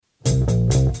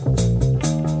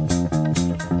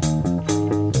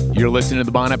You're listening to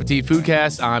the Bon Appetit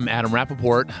Foodcast. I'm Adam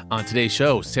Rappaport. On today's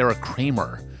show, Sara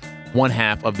Kramer, one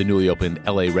half of the newly opened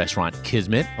LA restaurant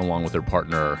Kismet, along with her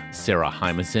partner, Sarah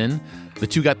Hymanson. The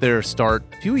two got their start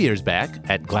a few years back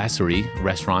at Glasserie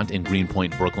restaurant in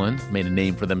Greenpoint, Brooklyn, made a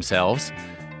name for themselves,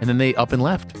 and then they up and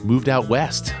left, moved out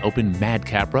west, opened Mad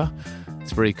Capra.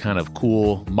 It's a very kind of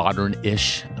cool,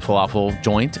 modern-ish falafel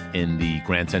joint in the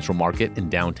Grand Central Market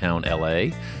in downtown LA.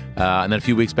 And then a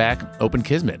few weeks back, opened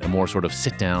Kismet, a more sort of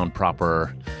sit-down,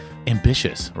 proper,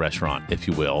 ambitious restaurant, if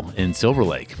you will, in Silver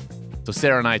Lake. So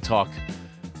Sarah and I talk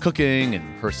cooking and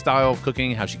her style of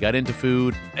cooking, how she got into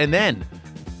food, and then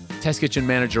Test Kitchen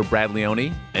manager Brad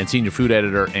Leone and senior food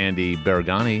editor Andy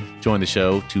Baragani joined the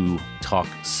show to talk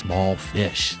small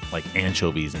fish like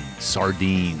anchovies and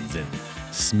sardines and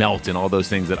smelt and all those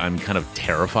things that I'm kind of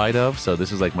terrified of. So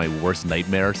this is like my worst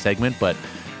nightmare segment, but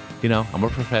you know, I'm a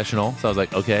professional, so I was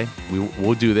like, okay,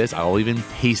 we'll do this. I'll even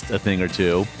taste a thing or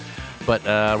two. But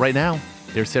right now,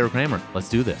 there's Sara Kramer. Let's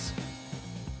do this.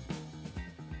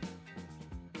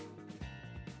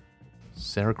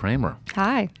 Sara Kramer.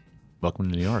 Hi. Welcome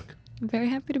to New York. I'm very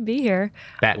happy to be here.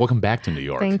 Welcome back to New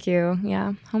York. Thank you.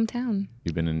 Yeah, hometown.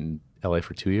 You've been in LA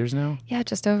for 2 years now? Yeah,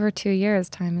 just over 2 years.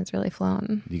 Time has really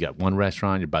flown. You got one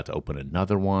restaurant. You're about to open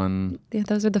another one. Yeah,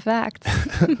 those are the facts.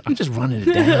 I'm just running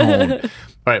it down.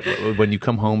 All right. When you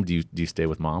come home, do you stay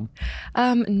with mom?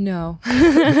 No.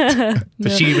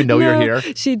 Does she even know you're here?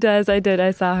 She does. I did.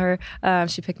 I saw her.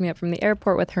 She picked me up from the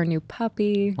airport with her new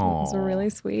puppy. Aww. It was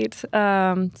really sweet.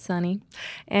 Sunny.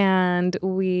 And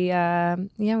we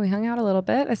hung out a little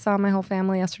bit. I saw my whole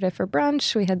family yesterday for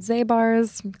brunch. We had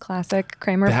Zabar's, classic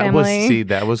Kramer family.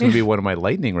 That was going to be one of my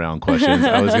lightning round questions.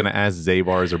 I was going to ask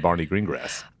Zabar's or Barney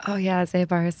Greengrass. Oh, yeah,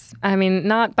 Zabar's. I mean,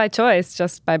 not by choice,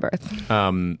 just by birth.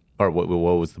 Or what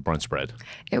was the brunch spread?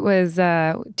 It was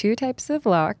 2 types of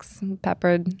lox,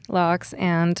 peppered lox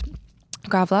and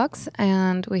gravlax.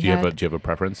 And do you have a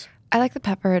preference? I like the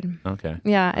peppered. Okay.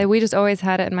 Yeah, we just always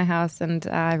had it in my house, and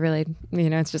I really,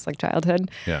 it's just like childhood.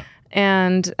 Yeah.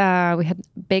 And we had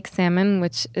baked salmon,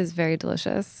 which is very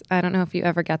delicious. I don't know if you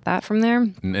ever get that from there.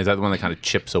 Is that the one that kind of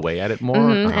chips away at it more?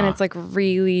 Mm-hmm. Uh-huh. And it's like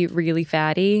really, really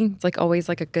fatty. It's like always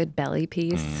like a good belly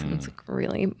piece. It's like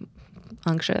really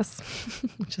unctuous,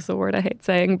 which is a word I hate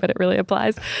saying, but it really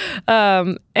applies.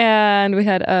 And we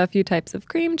had a few types of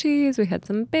cream cheese. We had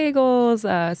some bagels,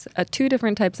 2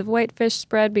 different types of whitefish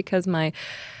spread because my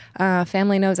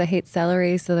family knows I hate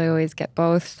celery, so they always get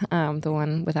both, the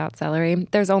one without celery.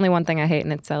 There's only one thing I hate,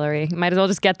 and it's celery. Might as well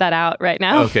just get that out right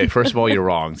now. Okay, first of all, you're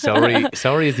wrong.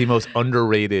 Celery is the most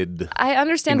underrated. I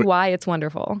understand why it's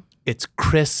wonderful. It's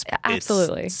crisp.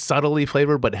 Absolutely. It's subtly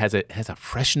flavored, but has a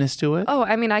freshness to it. Oh,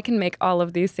 I mean, I can make all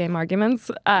of these same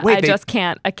arguments. I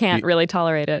can't really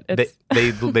tolerate it.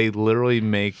 They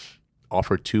literally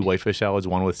offer 2 whitefish salads,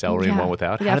 one with celery and one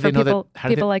without. Yeah, how do they know that?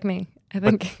 People like me. I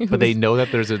think. But they know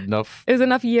that there's enough. It was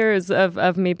enough years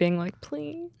of me being like,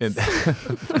 please.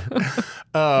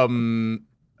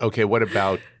 Okay, what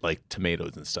about like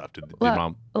tomatoes and stuff? Did your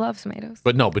mom? Love tomatoes.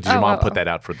 But did your mom put that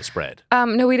out for the spread?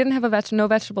 No, we didn't have no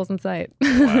vegetables in sight.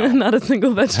 Wow. Not a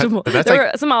single vegetable. There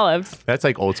were some olives. That's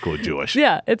like old school Jewish.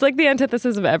 Yeah, it's like the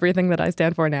antithesis of everything that I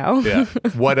stand for now. Yeah.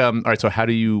 What? All right. So how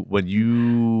do you, when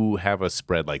you have a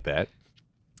spread like that,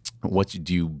 what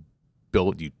do you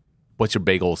build? What's your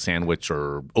bagel sandwich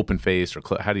or open faced or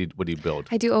what do you build?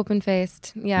 I do open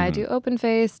faced. Yeah, I do open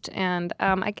faced, and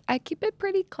I keep it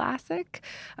pretty classic.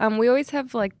 We always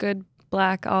have like good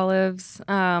black olives.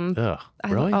 Ugh,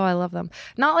 really? I love them.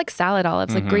 Not like salad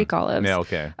olives, like Greek olives. Yeah,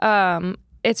 okay.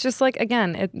 It's just like,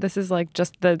 again, this is like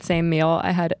just the same meal I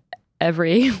had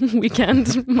every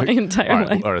weekend my entire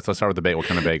life. All right, so let's start with the bagel. What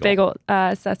kind of bagel?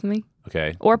 Bagel, sesame.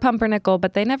 Okay. Or pumpernickel,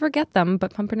 but they never get them.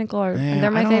 But pumpernickel they're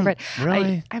my favorite.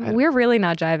 Really? We're really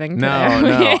not jiving today.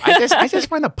 No. I just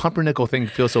find the pumpernickel thing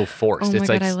feels so forced. Oh my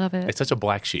God, I love it. It's such a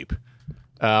black sheep.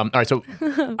 All right, so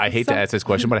I hate to ask this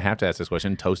question, but I have to ask this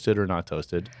question. Toasted or not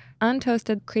toasted?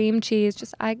 Untoasted cream cheese.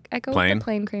 Just I go plain? with the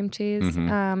plain cream cheese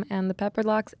and the peppered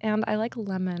lox. And I like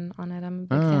lemon on it. I'm a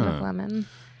big fan of lemon.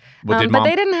 But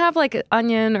they didn't have like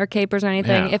onion or capers or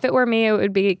anything. Yeah. If it were me, it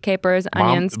would be capers,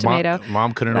 onions, tomato.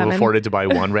 Mom couldn't lemon. have afforded to buy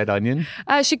one red onion?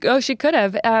 She could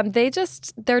have.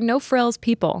 They're no frills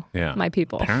people. Yeah. My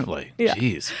people. Apparently. Yeah.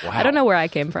 Jeez. Wow. I don't know where I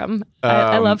came from.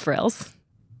 I love frills.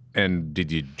 And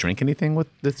did you drink anything with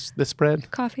this spread?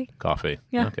 Coffee. Coffee.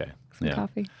 Yeah. Okay. some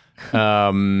coffee.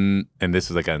 And this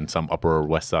is like on some Upper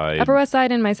West Side. Upper West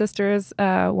Side in my sister's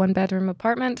one-bedroom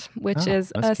apartment, which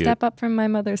is a step up from my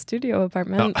mother's studio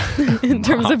apartment in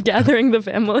terms of gathering the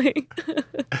family.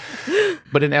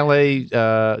 But in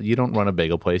LA, you don't run a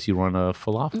bagel place. You run a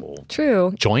falafel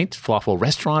joint, falafel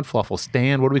restaurant, falafel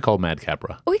stand. What do we call Mad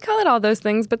Capra? We call it all those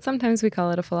things, but sometimes we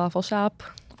call it a falafel shop.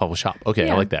 Falafel shop. Okay,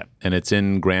 I like that. And it's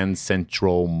in Grand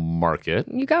Central Market.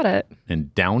 You got it.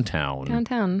 In downtown.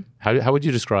 Downtown. How would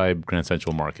you describe Grand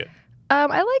Central Market?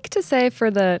 I like to say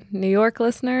for the New York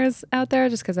listeners out there,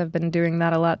 just because I've been doing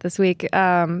that a lot this week,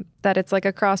 that it's like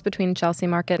a cross between Chelsea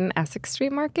Market and Essex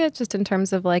Street Market, just in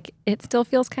terms of like it still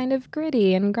feels kind of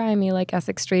gritty and grimy like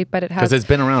Essex Street, but it has... Because it's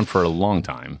been around for a long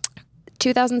time.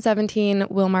 2017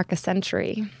 will mark a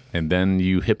century. And then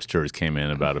you hipsters came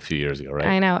in about a few years ago, right?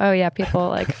 I know. Oh, yeah. People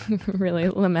like really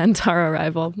lament our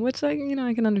arrival, which I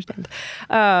can understand.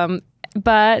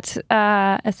 But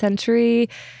a century...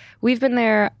 We've been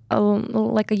there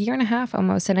like a year and a half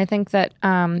almost, and I think that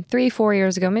 3-4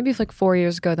 years ago, maybe like 4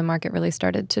 years ago, the market really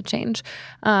started to change.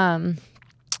 And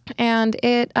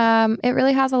it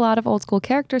really has a lot of old school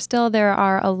characters still. There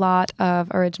are a lot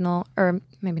of original, or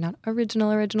maybe not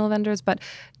original vendors, but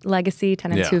legacy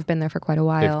tenants who've been there for quite a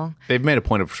while. They've made a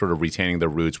point of sort of retaining their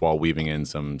roots while weaving in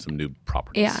some new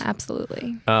properties. Yeah,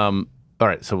 absolutely. All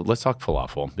right, so let's talk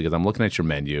falafel, because I'm looking at your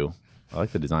menu. I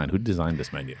like the design. Who designed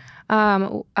this menu?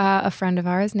 A friend of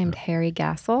ours named Harry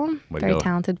Gassel. Very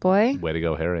talented boy. Way to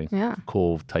go, Harry. Yeah.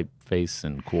 Cool typeface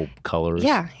and cool colors.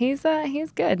 Yeah, he's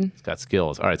good. He's got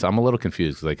skills. All right, so I'm a little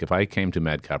confused. 'Cause like if I came to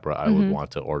Mad Capra, I would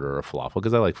want to order a falafel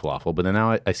because I like falafel. But then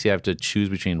now I see I have to choose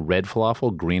between red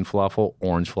falafel, green falafel,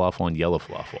 orange falafel, and yellow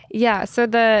falafel. Yeah, so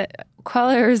the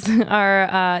colors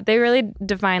are, they really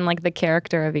define like the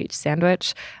character of each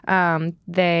sandwich.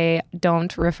 They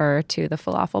don't refer to the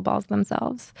falafel balls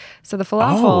themselves. So the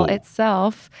falafel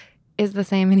itself is the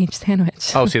same in each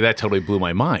sandwich. Oh, see, that totally blew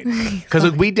my mind.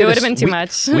 Because we did. It would have been too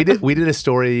much. we did a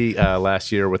story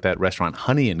last year with that restaurant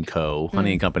Honey and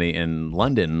Company in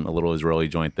London, a little Israeli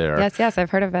joint there. Yes,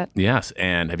 I've heard of it. Yes,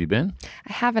 and have you been?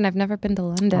 I haven't. I've never been to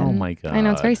London. Oh my God. I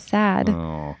know, it's very sad.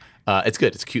 Oh. It's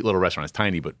good. It's a cute little restaurant. It's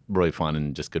tiny, but really fun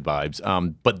and just good vibes.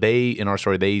 But in our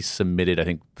story, they submitted, I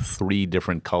think, 3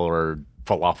 different colored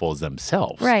falafels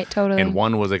themselves. Right, totally. And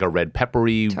one was like a red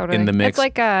peppery in the mix. It's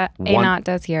like Einat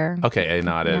does here. Okay,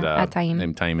 Einat at Taim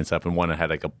and stuff. And one that had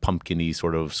like a pumpkin-y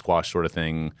sort of squash sort of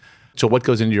thing. So what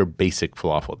goes into your basic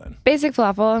falafel then? Basic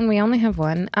falafel, and we only have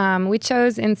one. We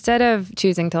chose, instead of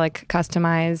choosing to like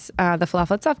customize the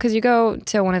falafel itself, because you go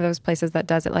to one of those places that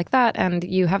does it like that, and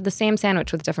you have the same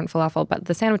sandwich with different falafel, but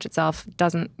the sandwich itself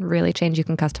doesn't really change. You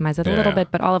can customize it a little bit,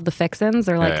 but all of the fixins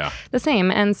are like the same.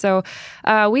 And so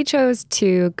we chose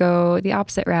to go the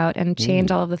opposite route and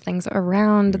change all of the things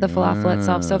around the falafel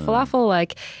itself. So falafel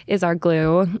like is our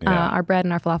glue, our bread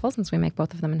and our falafel, since we make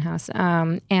both of them in-house.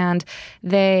 And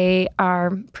they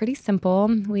are pretty simple.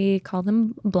 We call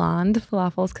them blonde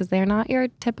falafels because they're not your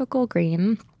typical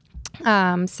green.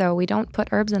 So we don't put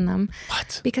herbs in them.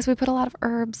 What? Because we put a lot of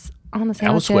herbs on the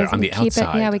sandwiches. Elsewhere, on the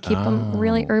outside. We keep them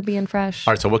really herby and fresh.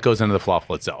 All right, so what goes into the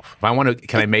falafel itself? If I want to,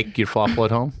 can I make your falafel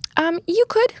at home? You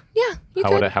could. Yeah, you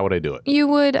could. How would I do it? You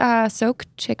would soak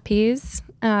chickpeas.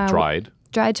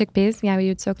 Dried chickpeas. Yeah, we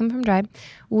would soak them from dried.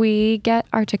 We get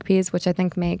our chickpeas, which I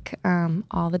think make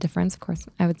all the difference. Of course,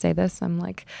 I would say this. I'm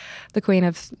like the queen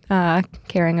of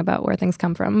caring about where things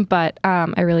come from, but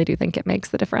I really do think it makes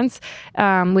the difference.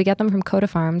 We get them from Coda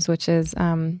Farms, which is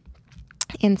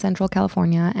in Central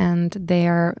California, and they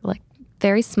are like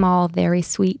very small, very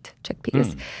sweet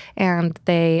chickpeas. And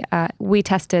we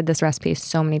tested this recipe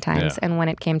so many times. And when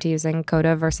it came to using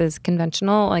Coda versus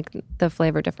conventional, like the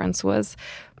flavor difference was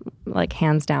like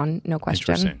hands down, no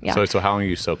question. Interesting. Yeah. So how long are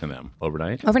you soaking them?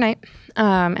 Overnight? Overnight.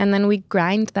 And then we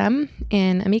grind them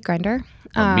in a meat grinder.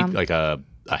 Like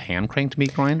a hand cranked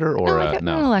meat grinder or an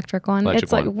electric one.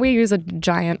 It's like we use a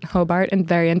giant Hobart and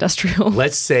very industrial.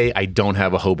 Let's say I don't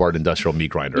have a Hobart industrial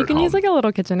meat grinder. You can use like a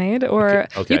little KitchenAid, or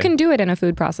you can do it in a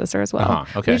food processor as well.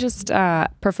 Okay. You just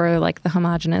prefer like the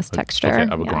homogeneous texture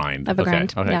of a grind.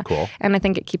 Okay, cool. And I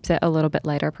think it keeps it a little bit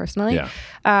lighter personally. Yeah.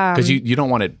 Because you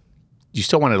don't want it. You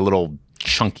still want it a little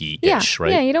chunky-ish,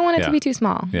 right? Yeah, you don't want it to be too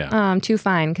small, Yeah. too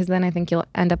fine, because then I think you'll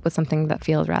end up with something that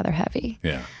feels rather heavy.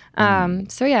 Yeah.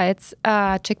 So yeah, it's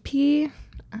chickpea,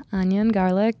 onion,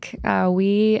 garlic.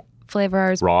 We flavor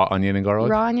ours raw onion and garlic.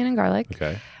 Raw onion and garlic.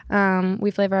 Okay. We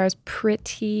flavor ours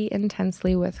pretty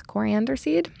intensely with coriander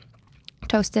seed,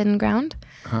 toasted and ground,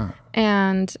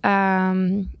 and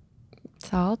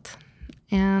salt,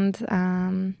 and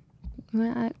I'm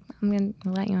gonna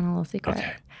let you in a little secret.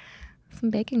 Okay. Some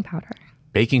baking powder.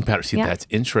 Baking powder. See, Yeah. that's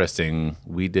interesting.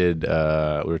 We did.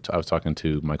 I was talking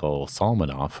to Michael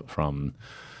Solomanoff from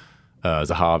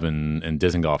Zahav and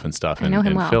Dizengoff and stuff. I know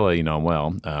him in well. Philly, you know him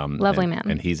well. Lovely man.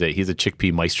 And he's a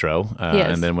chickpea maestro. He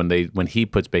is. And then when he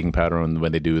puts baking powder on,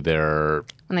 when they do their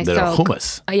When they their soak.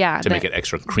 hummus Yeah, to make it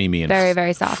extra creamy and very,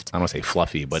 very soft. I don't want to say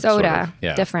fluffy, but Soda, sort of,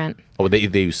 yeah. different. Oh, they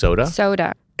use soda.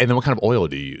 Soda. And then what kind of oil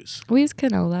do you use? We use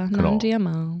canola,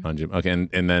 non-GMO. Okay,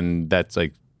 and then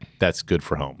that's good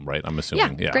for home, right? I'm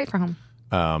assuming. Yeah, great for home.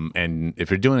 And if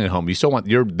you're doing it at home, you still want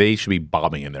they should be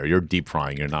bobbing in there. You're deep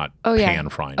frying. You're not pan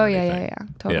frying. Oh or yeah, anything. yeah.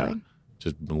 Totally.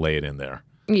 Just lay it in there.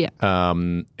 Yeah.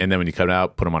 And then when you cut it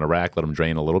out, put them on a rack, let them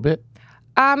drain a little bit.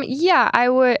 Yeah, I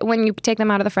would. When you take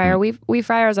them out of the fryer, we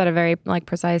fry ours at a very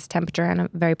precise temperature and a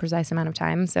very precise amount of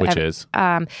time. So Which is?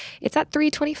 It's at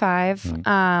 325 for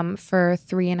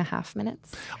 3.5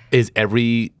 minutes. Is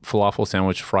every falafel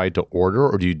sandwich fried to order,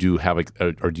 or do you do have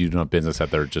or do you do a business that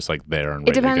they're just like there and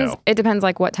ready to go? It depends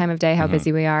like what time of day, how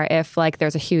busy we are. If like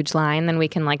there's a huge line, then we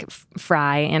can like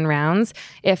fry in rounds.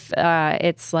 If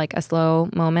it's like a slow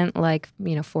moment, like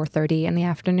 4:30 in the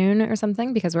afternoon or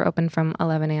something, because we're open from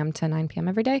 11 a.m. to 9 p.m.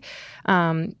 every day.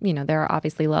 There are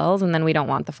obviously lulls, and then we don't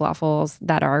want the falafels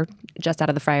that are just out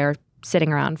of the fryer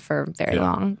sitting around for very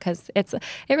long, because it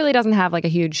really doesn't have like a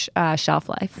huge shelf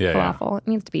life. Falafel, it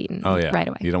needs to be eaten right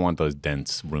away. You don't want those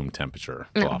dense room temperature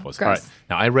falafels. Gross. All right.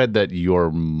 Now I read that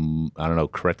I don't know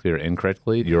correctly or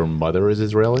incorrectly, your mother is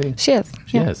Israeli. She is.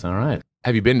 She is. All right.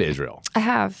 Have you been to Israel? I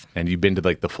have. And you've been to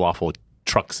like the falafel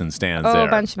trucks and stands there? there? A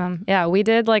bunch of them. Yeah, we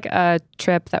did like a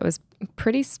trip that was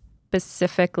pretty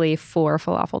specifically for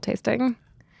falafel tasting.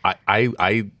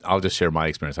 I'll just share my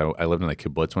experience. I lived in a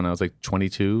kibbutz when I was like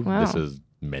 22. Wow. This is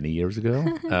many years ago.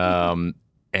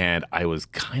 And I was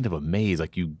kind of amazed.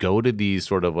 Like you go to these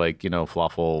sort of like,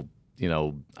 falafel,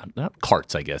 not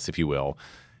carts, I guess, if you will.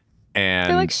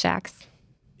 And they're like shacks.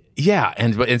 Yeah.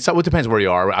 And so it depends where you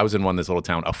are. I was in this little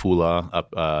town, Afula,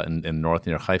 up in north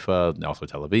near Haifa, and also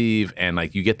Tel Aviv. And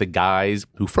like you get the guys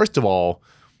who, first of all,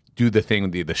 do the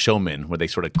thing, the showman, where they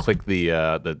sort of click the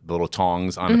little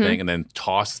tongs on the thing and then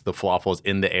toss the falafels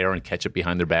in the air and catch it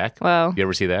behind their back. Wow. You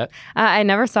ever see that? I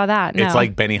never saw that. No. It's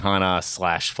like Benihana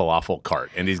 / falafel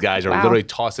cart. And these guys are literally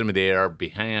tossing them in the air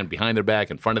behind their back,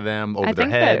 in front of them, over their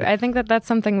head. I think that's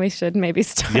something we should maybe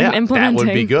start implementing. That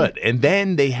would be good. And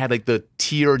then they had like the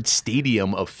tiered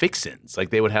stadium of fixins. Like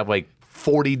they would have like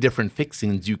 40 different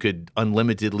fixings you could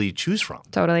unlimitedly choose from.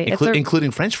 Totally. Including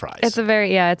French fries. It's a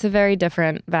very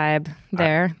different vibe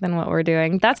there than what we're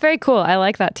doing. That's very cool. I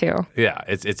like that too. Yeah,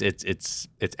 it's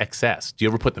excess. Do you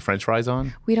ever put the French fries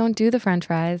on? We don't do the French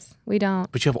fries. We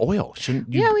don't. But you have oil,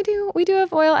 shouldn't you? Yeah, we do. We do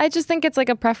have oil. I just think it's like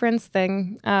a preference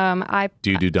thing. Do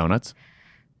you do donuts?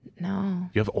 No.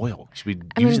 You have oil. You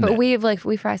should be using that.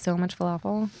 we fry so much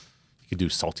falafel. You could do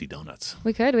salty donuts.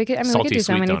 We could. We could do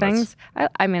so many things.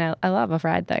 I love a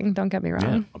fried thing. Don't get me wrong.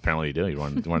 Yeah, apparently you do. You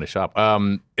want to shop.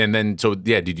 And then,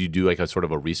 did you do like a sort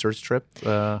of a research trip?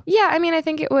 Yeah, I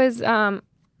think it was. I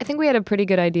think we had a pretty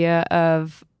good idea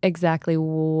of exactly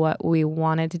what we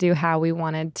wanted to do, how we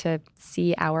wanted to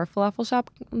see our falafel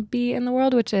shop be in the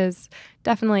world, which is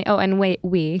definitely. Oh, and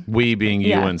we being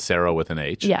you and Sara with an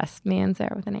H. Yes, me and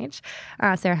Sara with an H.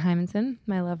 Sara Hymanson,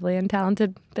 my lovely and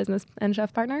talented business and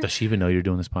chef partner. Does she even know you're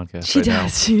doing this podcast? She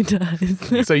does. She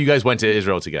does. So you guys went to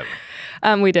Israel together.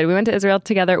 We did. We went to Israel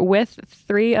together with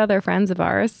 3 other friends of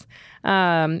ours,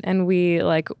 and we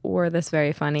were this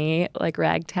very funny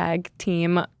ragtag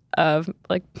team of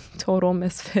total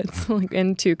misfits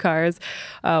in 2 cars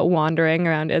wandering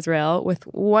around Israel with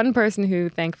one person who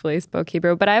thankfully spoke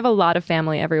Hebrew. But I have a lot of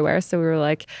family everywhere, so we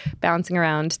were bouncing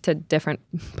around to different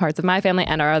parts of my family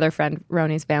and our other friend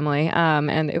Roni's family,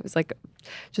 and it was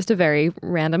just a very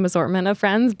random assortment of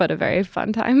friends, but a very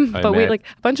fun time. But we a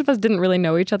bunch of us didn't really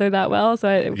know each other that well,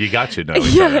 so you got to know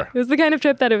each other. It was the kind of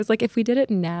trip that it was if we did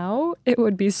it now, it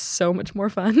would be so much more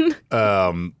fun.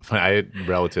 I had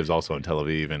relatives also in Tel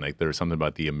Aviv, and there was something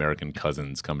about the American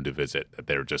cousins coming to visit that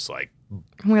they're just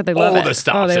well, they love all it. the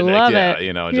stuff. Oh, they love it.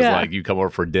 You come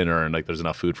over for dinner and there's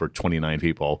enough food for 29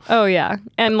 people. Oh yeah,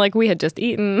 and we had just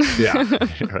eaten. Yeah,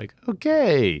 you're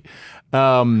okay.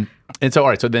 And so all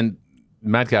right, so then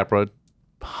Matt Capra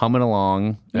humming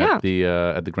along at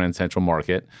the Grand Central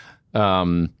Market.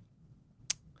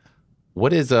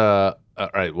 What is all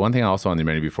right? One thing also on the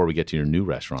menu before we get to your new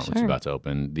restaurant, which is about to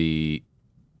open,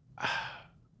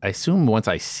 I assume once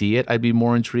I see it, I'd be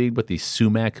more intrigued with the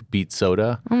sumac beet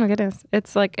soda. Oh my goodness.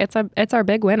 It's like, it's our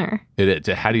big winner. It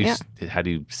is. How do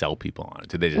you sell people on it?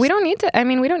 Do they just? We don't need to. I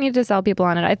mean, we don't need to sell people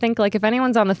on it. I think like if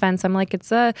anyone's on the fence, I'm like,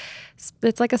 it's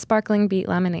like a sparkling beet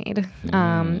lemonade,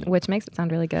 which makes it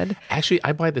sound really good. Actually,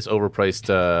 I buy this overpriced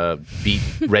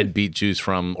red beet juice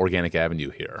from Organic Avenue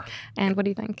here. And what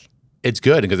do you think? It's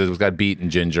good because it's got beet and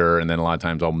ginger, and then a lot of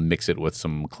times I'll mix it with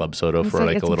some club soda for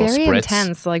like a little spritz. It's spritz. very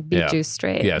intense, like beet juice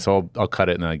straight. Yeah, so I'll cut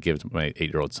it and then I give it to my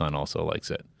 8-year-old son. Also likes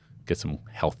it. Get some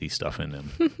healthy stuff in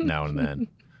him now and then.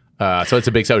 So it's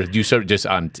a big soda. Do you serve just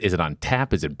on? Is it on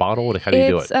tap? Is it bottled? How do you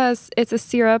do it? It's a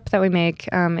syrup that we make.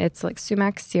 It's like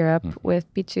sumac syrup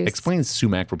with beet juice. Explain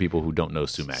sumac for people who don't know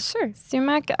sumac. Sure,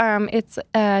 sumac. It's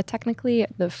technically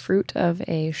the fruit of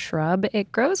a shrub.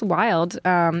 It grows wild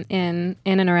in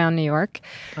and around New York.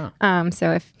 Oh.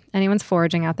 So if anyone's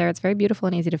foraging out there, it's very beautiful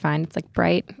and easy to find. It's like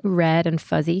bright red and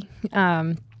fuzzy.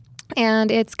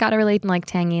 And it's got a really like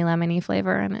tangy, lemony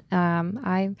flavor, and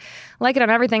I like it on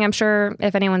everything. I'm sure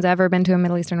if anyone's ever been to a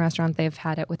Middle Eastern restaurant, they've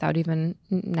had it without even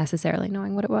necessarily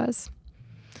knowing what it was.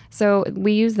 So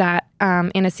we use that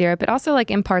in a syrup. It also like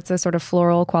imparts a sort of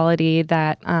floral quality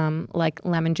that like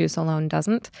lemon juice alone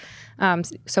doesn't.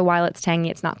 So while it's tangy,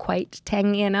 it's not quite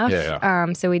tangy enough.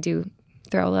 Yeah. So we do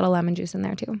throw a little lemon juice in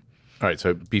there too. All right.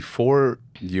 So before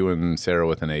you and Sarah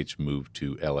with an H moved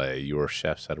to LA, you were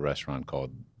chefs at a restaurant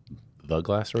called The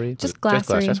Glassery? Just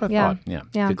Glassery. That's what I thought.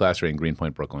 Yeah. The Glassery in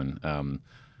Greenpoint, Brooklyn.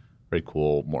 Very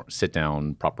cool, more sit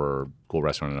down, proper, cool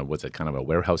restaurant. Was it kind of a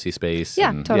warehousey space?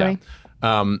 Yeah, totally.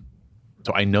 Yeah.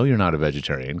 So I know you're not a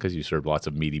vegetarian because you served lots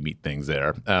of meat things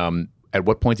there. At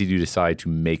what point did you decide to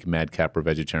make Madcapper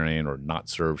vegetarian or not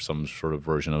serve some sort of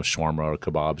version of shawarma or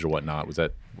kebabs or whatnot?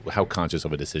 How conscious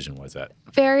of a decision was that?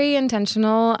 Very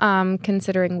intentional,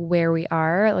 considering where we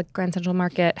are. Like Grand Central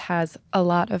Market has a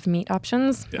lot of meat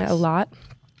options, a lot.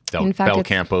 In fact, Bel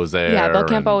Campo's there. Yeah, Bel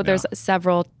Campo. There's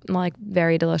several like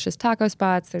very delicious taco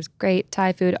spots. There's great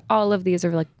Thai food. All of these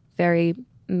are like very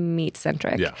meat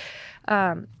centric.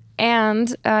 Yeah.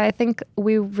 And I think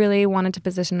we really wanted to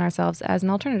position ourselves as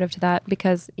an alternative to that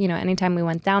because, anytime we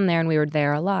went down there and we were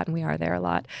there a lot and we are there a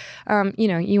lot,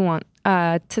 you want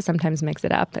to sometimes mix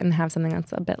it up and have something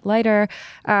that's a bit lighter.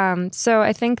 So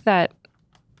I think that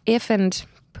if and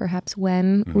perhaps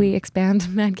when we expand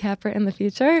Madcapper in the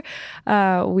future,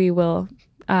 we will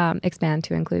expand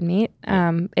to include meat.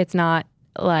 It's not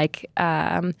like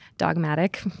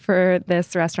dogmatic for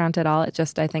this restaurant at all. It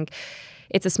just, I think,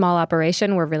 it's a small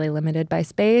operation. We're really limited by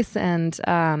space and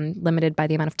limited by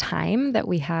the amount of time that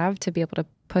we have to be able to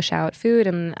push out food.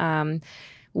 And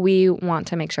we want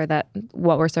to make sure that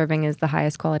what we're serving is the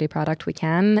highest quality product we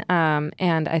can.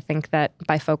 And I think that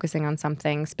by focusing on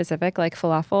something specific like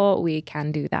falafel, we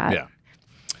can do that. Yeah.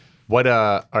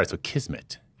 All right, so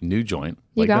Kismet, new joint,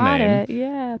 you like got the name. It.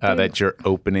 Yeah. That you're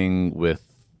opening with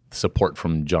support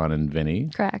from John and Vinny.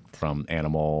 Correct. From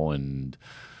Animal and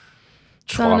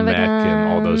Traumec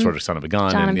and all those sort of Son of a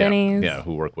Gun. John and Vinny's. Yeah,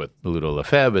 who work with Ludo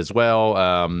Lefebvre as well.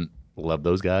 Love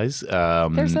those guys.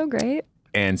 They're so great.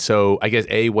 And so I guess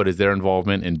A, what is their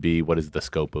involvement? And B, what is the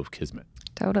scope of Kismet?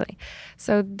 Totally.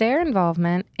 So their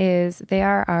involvement is they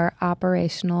are our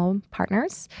operational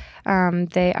partners.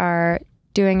 They are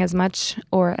doing as much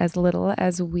or as little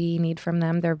as we need from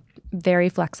them. They're very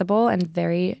flexible and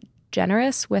very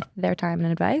generous with their time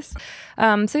and advice.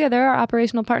 They're our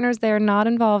operational partners. They're not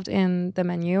involved in the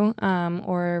menu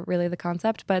or really the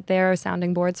concept, but they're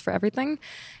sounding boards for everything.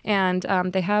 And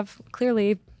they have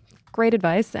clearly great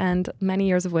advice and many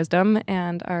years of wisdom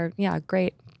and are,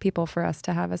 great people for us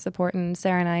to have as support. And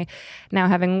Sarah and I, now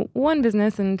having one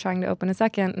business and trying to open a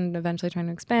second and eventually trying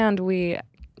to expand, we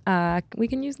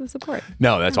can use the support.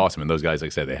 No, that's awesome. And those guys, like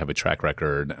I said, they have a track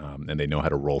record and they know how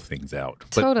to roll things out.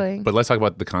 Totally. But let's talk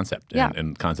about the concept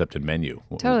and concept and menu.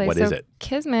 Totally. What is it?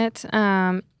 Kismet,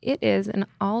 it is an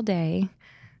all-day,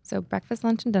 so breakfast,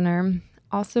 lunch, and dinner,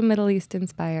 also Middle East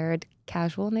inspired,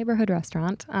 casual neighborhood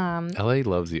restaurant. LA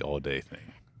loves the all-day thing.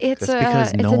 It's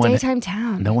a daytime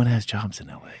town. No one has jobs in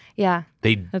LA. Yeah,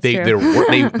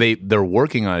 they're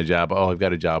working on a job. Oh, I've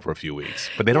got a job for a few weeks,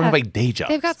 but they don't have like day jobs.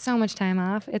 They've got so much time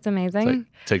off. It's amazing.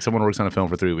 It's like someone works on a film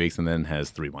for 3 weeks and then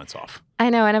has 3 months off. I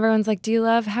know, and everyone's like, "Do you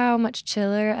love how much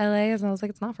chiller LA is?" And I was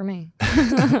like, "It's not for me."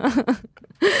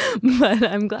 But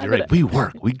I'm glad. You're right. We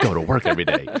work. We go to work every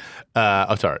day.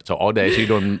 Sorry. So all day. So you're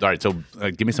doing all right. So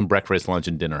give me some breakfast, lunch,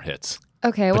 and dinner hits.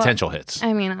 Okay, potential hits.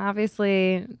 I mean,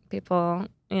 obviously, people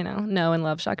know and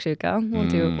love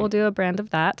shakshuka. We'll do a brand of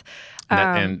that.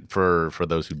 And for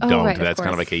those who don't, right, that's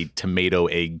kind of course. like a tomato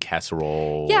egg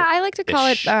casserole. Yeah, I like to call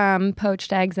it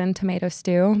poached eggs and tomato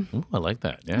stew. Ooh, I like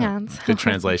that. Yeah, Yeah, good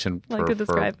translation like to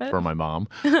describe it. for my mom.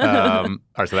 All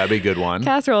right, so that'd be a good one.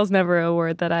 Casserole is never a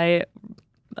word that I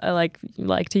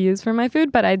like to use for my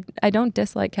food, but I don't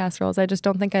dislike casseroles. I just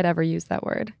don't think I'd ever use that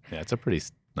word. Yeah, it's a pretty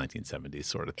 1970s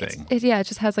sort of thing. It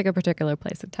just has like a particular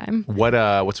place and time. What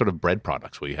sort of bread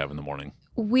products will you have in the morning?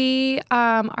 We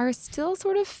are still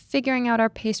sort of figuring out our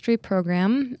pastry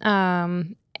program,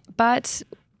 but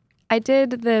I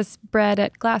did this bread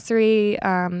at Glassery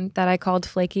that I called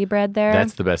flaky bread there.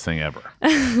 That's the best thing ever.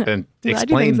 And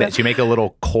explain that. So. You make a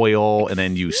little coil and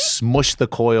then you smush the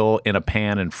coil in a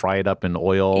pan and fry it up in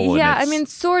oil. Yeah, I mean,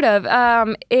 sort of.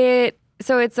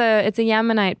 So it's a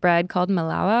Yemenite bread called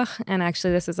malawach, and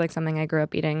actually this is like something I grew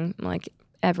up eating like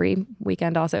every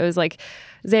weekend also. It was like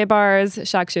zaybars,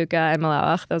 shakshuka, and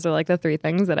malawach. Those are like the three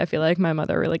things that I feel like my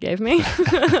mother really gave me.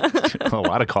 A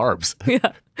lot of carbs.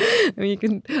 Yeah. I mean, you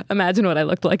can imagine what I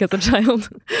looked like as a child.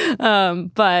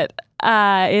 But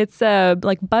it's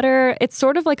like butter. It's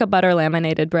sort of like a butter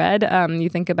laminated bread. You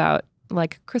think about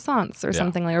like croissants or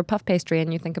something like, or puff pastry,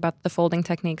 and you think about the folding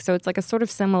technique. So it's like a sort of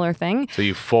similar thing. So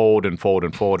you fold and fold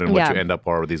and fold, and what you end up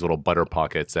are these little butter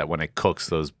pockets that when it cooks,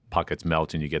 those pockets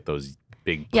melt and you get those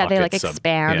big pockets they like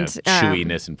expand. Of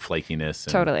chewiness and flakiness.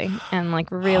 And, totally. And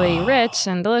like really rich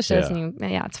and delicious. And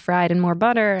it's fried in more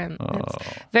butter and it's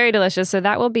very delicious. So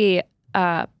that will be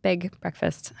a big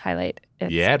breakfast highlight.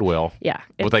 It will. Yeah.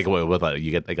 With you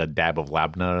get like a dab of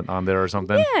labna on there or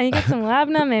something? Yeah, you get some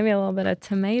labna, maybe a little bit of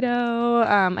tomato.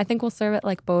 I think we'll serve it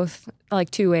like both,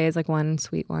 like two ways, like one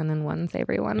sweet one and one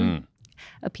savory one.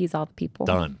 Appease all the people.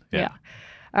 Done. Yeah.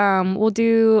 We'll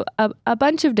do a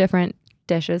bunch of different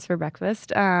dishes for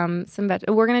breakfast.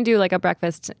 We're going to do like a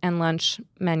breakfast and lunch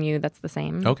menu that's the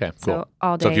same. Okay, cool. So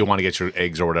all day. So if you want to get your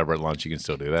eggs or whatever at lunch, you can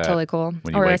still do that. Totally cool.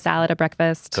 Or a salad at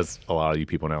breakfast. Because a lot of you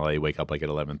people in LA wake up like at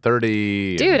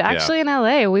 11:30. Dude, actually in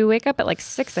LA, we wake up at like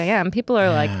 6 a.m. People are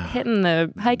like hitting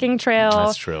the hiking trail.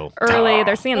 That's true. Early.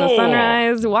 They're seeing the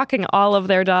sunrise, walking all of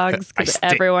their dogs because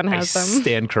everyone has them.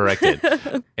 Stand corrected.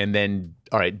 And then,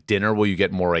 all right, dinner, will you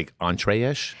get more like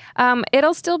entree-ish?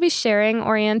 It'll still be sharing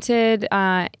oriented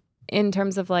in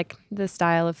terms of like the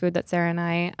style of food that Sara and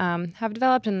I have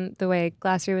developed and the way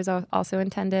Glassery was also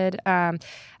intended. I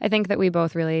think that we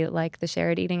both really like the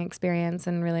shared eating experience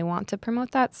and really want to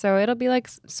promote that. So it'll be like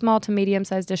small to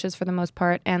medium-sized dishes for the most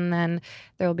part. And then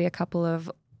there will be a couple of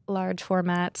large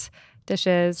format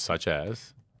dishes. Such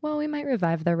as? Well, we might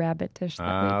revive the rabbit dish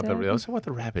that we did. Let's talk about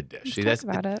the rabbit dish. Let's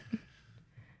talk about it.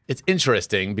 It's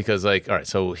interesting because, like, all right,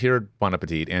 so here at Bon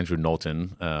Appetit, Andrew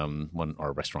Knowlton,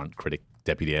 our restaurant critic,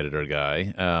 deputy editor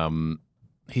guy,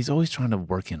 he's always trying to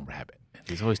work in rabbit.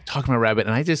 He's always talking about rabbit,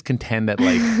 and I just contend that,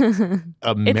 like,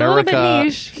 America,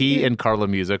 he and Carla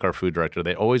Music, our food director,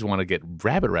 they always want to get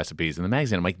rabbit recipes in the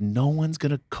magazine. I'm like, no one's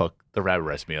going to cook the rabbit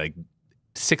recipe. Like,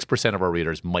 6% of our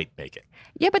readers might make it.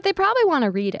 Yeah, but they probably want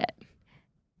to read it.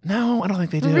 No, I don't think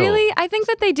they do. Really? I think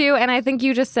that they do, and I think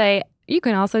you just say, you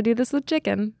can also do this with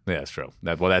chicken. Yeah, that's true.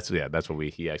 That's what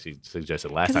he actually suggested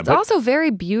last time. It's also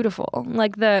very beautiful.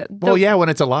 Like when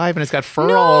it's alive and it's got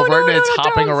fur all over it and it's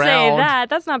hopping don't around. Say that.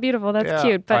 That's not beautiful. That's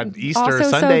cute. But on Easter also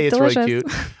Sunday, so it's delicious.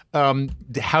 really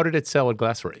cute. How did it sell at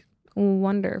Glassery?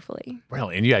 Wonderfully.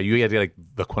 Really? And you had like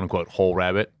the quote unquote whole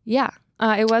rabbit. Yeah.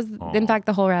 It was, in fact,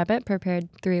 the whole rabbit prepared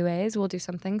 3 ways. We'll do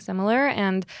something similar.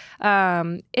 And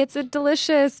it's a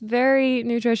delicious, very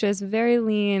nutritious, very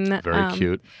lean. Very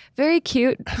cute. Very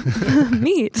cute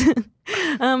meat.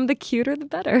 The cuter, the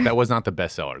better. That was not the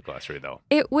bestseller at Glassery, though.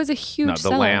 It was a huge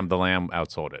seller. The lamb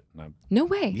outsold it. No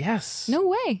way. Yes. No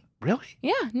way. Really?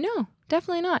 Yeah, no,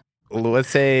 definitely not. Let's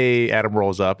say Adam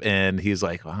rolls up and he's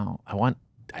like, wow, I want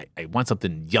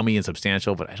something yummy and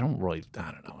substantial, but I don't know. I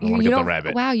don't want to get the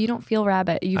rabbit. Wow, you don't feel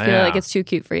rabbit. You feel like it's too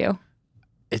cute for you.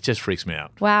 It just freaks me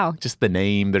out. Wow. Just the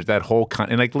name. There's that whole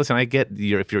and like, listen, I get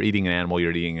if you're eating an animal,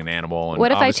 you're eating an animal. And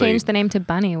what if I change the name to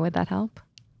Bunny? Would that help?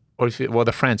 Or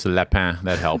the French lapin,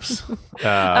 that helps.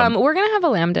 We're gonna have a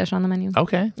lamb dish on the menu.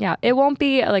 Okay. Yeah, it won't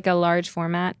be like a large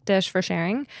format dish for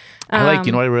sharing. I like.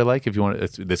 You know what I really like? If you want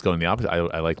this going the opposite,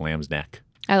 I like lamb's neck.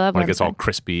 I love like it's all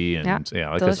crispy and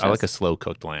I like a slow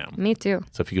cooked lamb. Me too.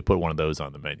 So if you could put one of those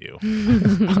on the menu,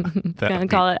 gonna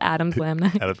call it Adam's lamb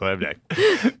neck. Adam's lamb neck.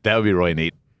 That would be really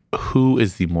neat. Who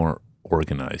is the more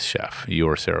organized chef? You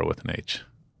or Sara with an H?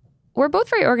 We're both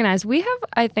very organized. We have,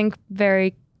 I think,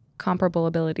 very comparable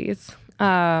abilities.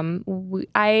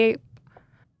 I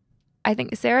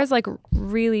think Sara's like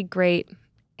really great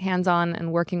hands-on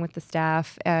and working with the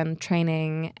staff and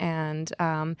training and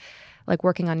like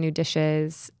working on new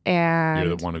dishes. And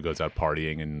You're the one who goes out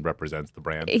partying and represents the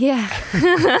brand. Yeah.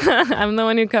 I'm the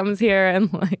one who comes here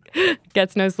and like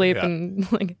gets no sleep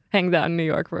and like hangs out in New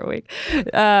York for a week.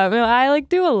 I like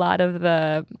do a lot of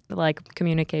the like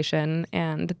communication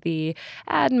and the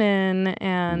admin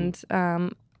and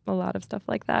a lot of stuff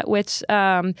like that, which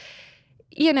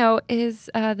you know, is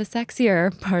the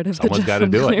sexier part of Someone's the job. Someone's got to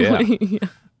do it,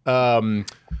 yeah.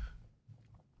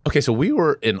 Okay, so we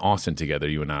were in Austin together,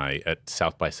 you and I, at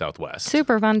South by Southwest.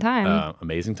 Super fun time.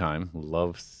 Amazing time.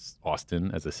 Love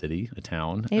Austin as a city, a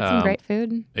town. Ate some great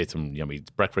food. Ate some yummy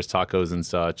breakfast tacos and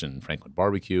such, and Franklin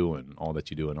barbecue and all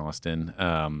that you do in Austin.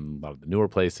 A lot of the newer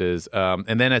places.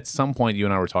 And then at some point, you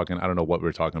and I were talking, I don't know what we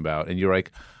were talking about, and you were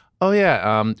like, oh,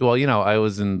 yeah. Well, you know, I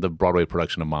was in the Broadway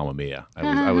production of Mamma Mia.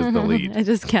 I was the lead. I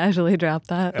just casually dropped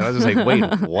that. And I was just like, wait,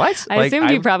 what? I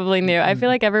assumed you probably knew. I feel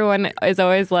like everyone is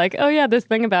always like, oh, yeah, this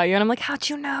thing about you. And I'm like, how'd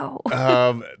you know? I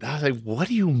was like, what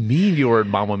do you mean you were in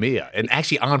Mamma Mia? And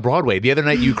actually on Broadway. The other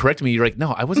night you corrected me. You're like,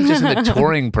 no, I wasn't just in the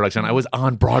touring production. I was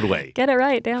on Broadway. Get it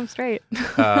right. Damn straight.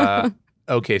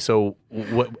 Okay, so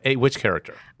which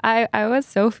character? I was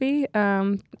Sophie.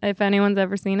 If anyone's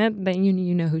ever seen it, then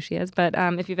you know who she is. But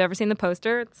if you've ever seen the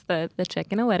poster, it's the chick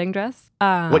in a wedding dress.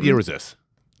 What year was this?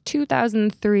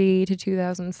 2003 to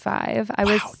 2005. I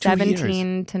was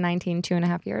 17 to 19,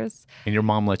 2.5 years. And your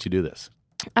mom let you do this?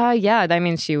 Yeah. I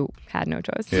mean, she had no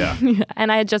choice. Yeah.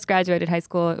 And I had just graduated high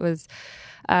school. It was,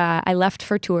 I left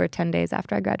for tour 10 days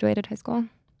after I graduated high school.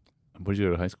 Where did you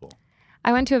go to high school?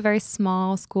 I went to a very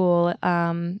small school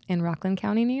in Rockland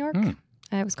County, New York.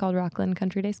 It was called Rockland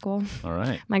Country Day School. All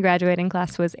right. My graduating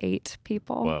class was 8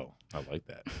 people. Whoa, I like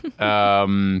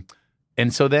that.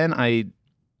 And so then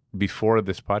before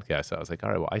this podcast, I was like, all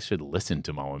right, well, I should listen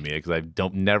to Mamma Mia because I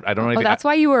don't know anything. Oh, that's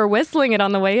why you were whistling it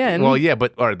on the way in. Well, yeah,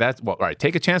 but all right,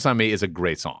 Take a Chance on Me is a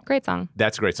great song. Great song.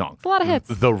 That's a great song. It's a lot of hits.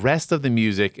 The rest of the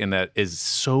music in that is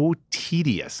so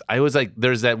tedious. I was like,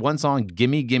 there's that one song,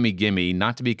 Gimme, Gimme, Gimme,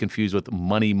 not to be confused with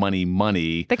Money, Money,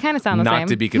 Money. They kind of sound the same. Not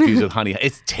to be confused with Honey.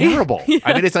 It's terrible. Yeah.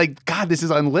 I mean, it's like, God, this is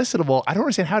unlistenable. I don't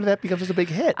understand how did that become such a big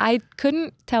hit. I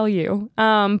couldn't tell you,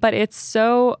 but it's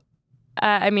so...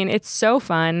 it's so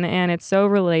fun and it's so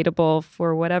relatable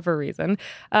for whatever reason.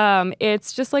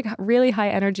 It's just like really high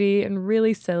energy and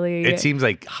really silly. It seems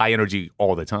like high energy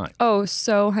all the time. Oh,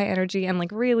 so high energy and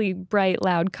like really bright,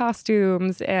 loud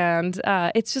costumes. And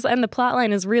it's just, and the plot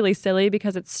line is really silly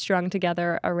because it's strung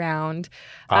together around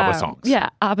ABBA songs. Yeah,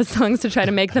 ABBA songs to try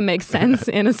to make them make sense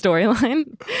in a storyline.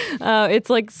 It's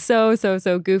like so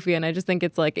goofy. And I just think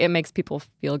it's like, it makes people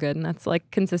feel good. And that's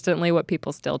like consistently what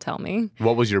people still tell me.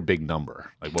 What was your big number?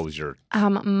 Like, what was your...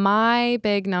 My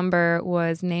big number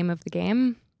was Name of the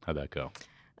Game. How'd that go?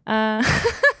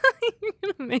 You're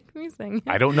going to make me sing it.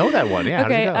 I don't know that one. Yeah,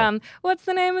 okay, how does it go? What's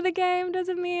the name of the game? Does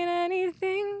it mean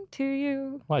anything to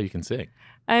you? Wow, you can sing.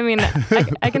 I mean,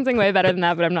 I can sing way better than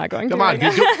that, but I'm not going to. Come on.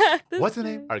 Right What's the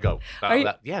name? All right, go.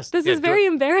 Yes. This is very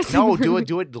embarrassing. No,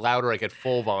 do it louder, like at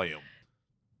full volume.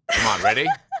 Come on, ready?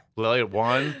 Lily,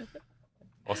 1.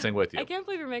 I'll sing with you. I can't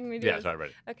believe you're making me do this. Yeah, sorry,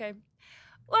 ready. Okay.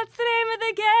 What's the name of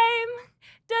the game?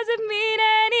 Does it mean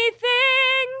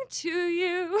anything to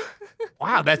you?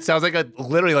 Wow, that sounds like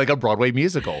literally like a Broadway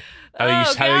musical.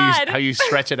 How you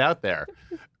stretch it out there.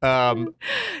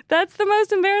 That's the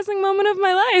most embarrassing moment of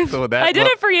my life. So I did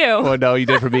it for you. Well, no, you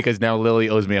did it for me because now Lily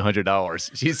owes me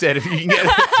 $100. She said, if you can get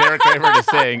Sarah Kramer to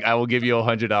sing, I will give you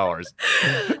 $100.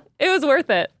 It was worth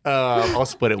it. I'll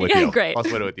split it with you. Great. I'll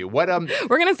split it with you. What?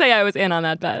 We're gonna say I was in on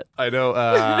that bet. I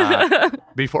know.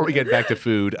 Before we get back to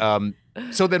food,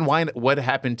 so then what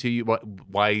happened to you?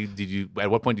 Why did you?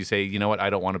 At what point did you say, you know what? I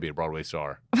don't want to be a Broadway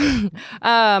star.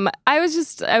 I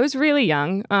was really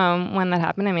young when that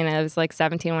happened. I mean, I was like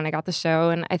 17 when I got the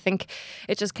show, and I think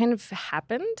it just kind of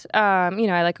happened. I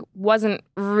like wasn't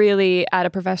really at a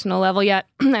professional level yet.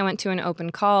 I went to an open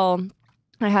call.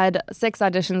 I had 6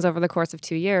 auditions over the course of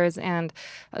 2 years, and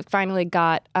finally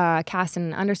got cast in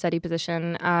an understudy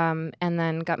position, and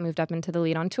then got moved up into the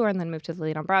lead on tour, and then moved to the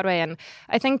lead on Broadway. And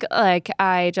I think like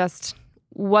I just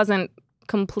wasn't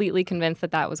completely convinced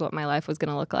that was what my life was going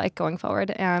to look like going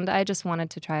forward, and I just wanted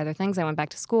to try other things. I went back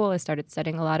to school. I started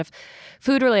studying a lot of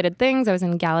food-related things. I was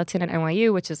in Gallatin at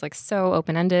NYU, which is like so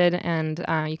open-ended, and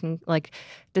you can like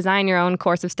design your own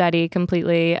course of study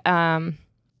completely.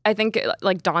 I think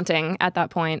like daunting at that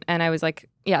point. And I was like,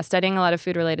 studying a lot of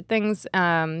food related things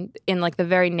in like the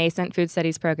very nascent food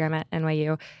studies program at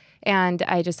NYU. And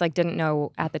I just like didn't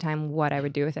know at the time what I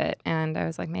would do with it. And I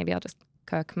was like, maybe I'll just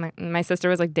cook. My sister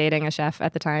was like dating a chef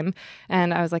at the time.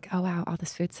 And I was like, oh wow, all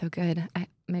this food's so good.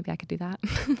 maybe I could do that.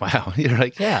 Wow. You're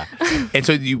like, yeah. And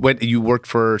so you worked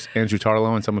for Andrew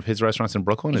Tarlow in some of his restaurants in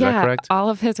Brooklyn. Is that correct? All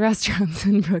of his restaurants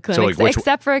in Brooklyn, So, like,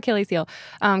 except for Achilles Heel,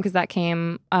 because that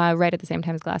came right at the same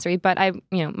time as Glassery. But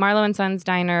Marlowe and Sons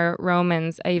Diner,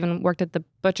 Romans. I even worked at the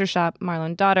butcher shop, Marlowe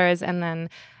and Daughters, and then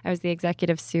I was the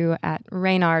executive sous at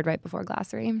Reynard right before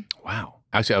Glassery. Wow.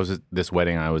 Actually, I was at this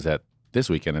wedding I was at this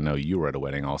weekend. I know you were at a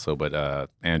wedding also, but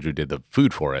Andrew did the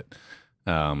food for it.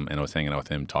 And I was hanging out with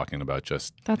him talking about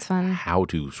just that's fun. How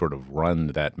to sort of run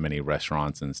that many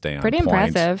restaurants and stay on Pretty point.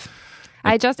 Impressive.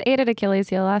 I just ate at Achilles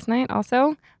Heel last night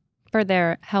also for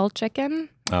their hell chicken.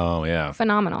 Oh, yeah.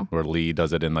 Phenomenal. Where Lee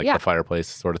does it in the fireplace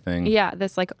sort of thing. Yeah,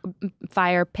 this like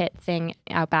fire pit thing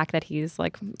out back that he's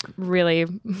like really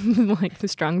like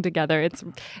strung together. It's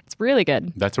really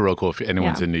good. That's a real cool. If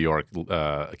anyone's in New York,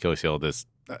 Achilles Heel, this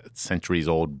centuries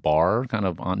old bar kind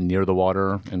of near the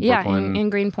water in Brooklyn. in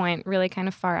Greenpoint, really kind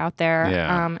of far out there,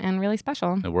 and really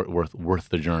special. Worth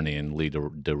the journey. And Lee de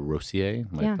Rosier.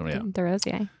 De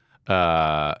Rosier.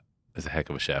 Is a heck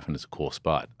of a chef, and it's a cool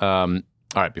spot.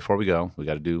 All right, before we go, we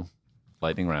got to do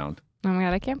lightning round. Oh my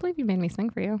God, I can't believe you made me sing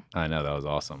for you. I know, that was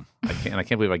awesome. I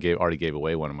can't believe I already gave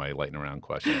away one of my lightning round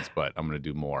questions, but I'm going to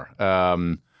do more.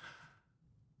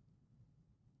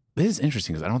 This is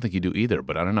interesting because I don't think you do either,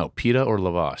 but I don't know. Pita or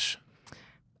lavash?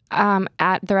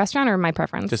 At the restaurant or my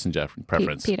preference? Just in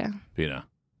preference. Pita. Pita.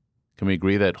 Can we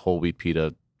agree that whole wheat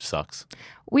pita sucks?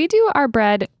 We do our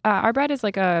bread. Our bread is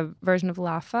like a version of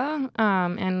laffa,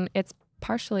 and it's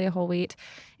partially a whole wheat,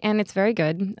 and it's very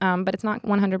good, but it's not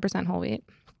 100% whole wheat.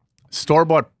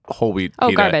 Store-bought whole wheat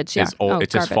pita garbage, is old.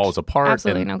 It just garbage. falls apart.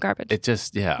 Absolutely no garbage. It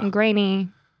just, and grainy,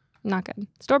 not good.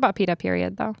 Store-bought pita,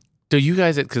 period, though. Do you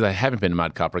guys, because I haven't been to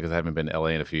Mad Capra because I haven't been to LA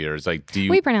in a few years, like, do you...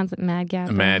 We pronounce it Mad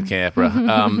Capra. Mad Capra.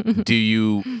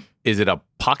 Is it a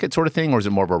pocket sort of thing, or is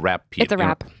it more of a wrap pita? It's a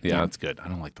wrap. Yeah, that's good. I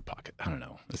don't like the pocket. I don't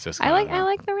know. It's just... I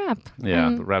like the wrap. Yeah,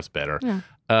 the wrap's better. Yeah.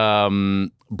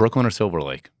 Brooklyn or Silver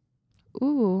Lake?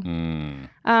 Ooh.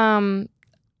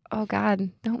 Oh God,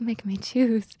 don't make me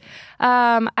choose.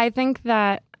 I think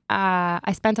that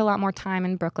I spent a lot more time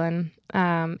in Brooklyn,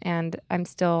 and I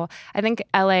think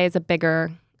LA is a bigger,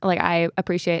 like I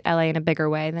appreciate LA in a bigger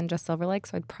way than just Silver Lake,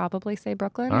 so I'd probably say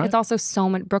Brooklyn. Right. It's also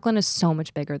Brooklyn is so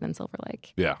much bigger than Silver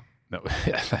Lake. Yeah, no,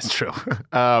 yeah, that's true.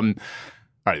 All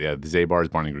right, the Zabar's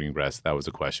Barney Greengrass, that was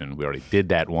a question. We already did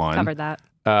that one. Covered that.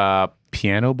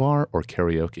 Piano bar or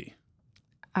karaoke?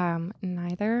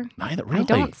 Neither. Neither, really? I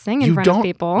don't sing in front of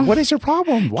people. What is your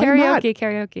problem? Why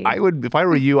Karaoke. I would, if I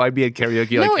were you, I'd be at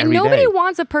karaoke like every day. Nobody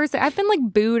wants a person. I've been like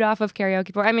booed off of karaoke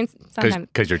before. I mean, sometimes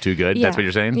because you're too good. Yeah, that's what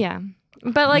you're saying. Yeah,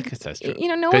 but like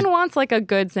no one wants like a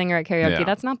good singer at karaoke. Yeah.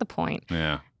 That's not the point.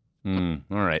 Yeah. All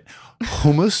right.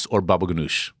 Hummus or baba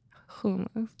ganoush?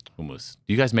 Hummus.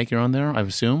 Do you guys make your own there? I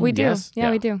assume we do. Yes?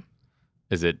 Yeah, we do.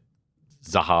 Is it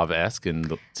Zahav-esque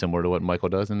and similar to what Michael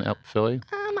does in Philly?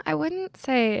 I wouldn't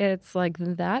say it's like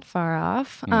that far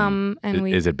off.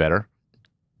 Is it better?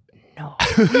 No,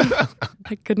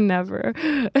 I could never.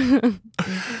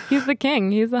 He's the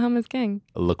king. He's the hummus king.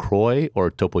 LaCroix or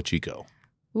Topo Chico?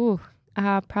 Ooh,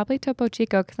 probably Topo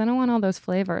Chico because I don't want all those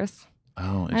flavors.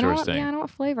 Oh, interesting. I don't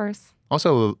want flavors.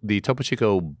 Also, the Topo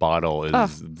Chico bottle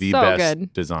is the so best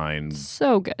good. designed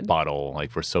bottle,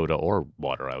 like for soda or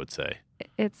water, I would say.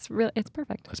 It's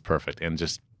perfect. It's perfect, and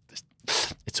just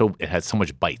it has so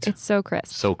much bite. It's so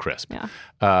crisp. So crisp. Yeah.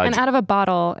 And out of a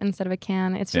bottle instead of a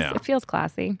can, it's just it feels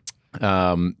classy.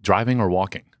 Driving or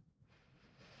walking?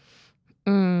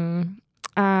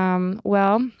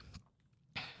 Well,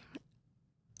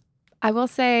 I will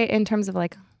say in terms of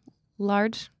like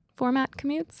large format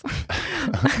commutes.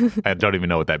 I don't even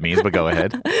know what that means, but go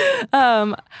ahead.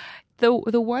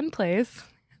 The one place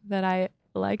that I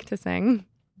like to sing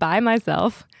by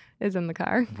myself is in the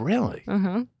car. Really?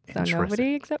 Uh-huh. So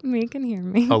nobody except me can hear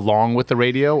me. Along with the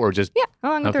radio or just... Yeah,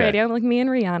 along with the radio. Like me and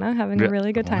Rihanna having a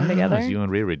really good time together. You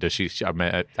and Riri. Does she... she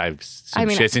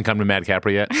hasn't come to Mad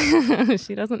Capra yet?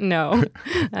 She doesn't know.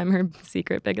 I'm her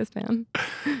secret biggest fan.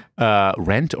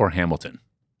 Rent or Hamilton?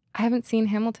 I haven't seen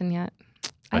Hamilton yet.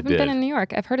 I haven't been in New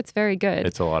York. I've heard it's very good.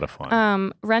 It's a lot of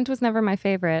fun. Rent was never my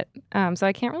favorite, so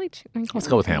I can't really... Let's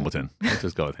go with Hamilton. Let's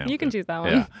just go with Hamilton. You can choose that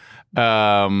one.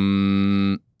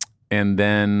 Yeah. And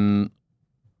then...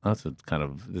 That's a kind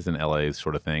of... This is an LA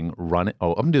sort of thing. I'm going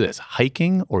to do this.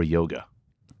 Hiking or yoga?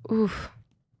 Oof.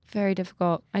 Very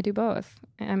difficult. I do both.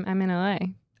 I'm in LA.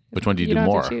 Which one do you do don't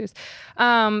more? Have to choose.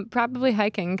 Probably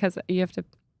hiking because you have to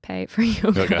pay for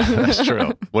yoga. Okay, that's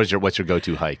true. What's your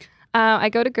go-to hike? I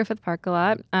go to Griffith Park a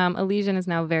lot. Elysian is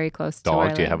now very close to where I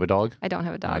Dog? Do you live. have a dog? I don't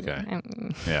have a dog. Okay.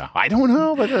 Yeah. I don't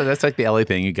know, but that's like the LA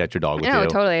thing. You got your dog with No, you.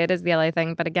 totally. It is the LA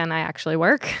thing. But again, I actually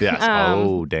work. Yes.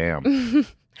 Oh, damn.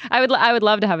 I would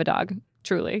love to have a dog,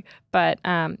 truly. But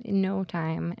no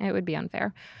time. It would be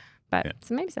unfair. But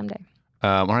so maybe someday.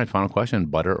 All right, final question.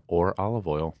 Butter or olive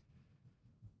oil?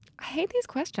 I hate these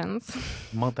questions.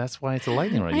 Well, that's why it's a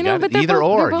lightning round. I know, but they're either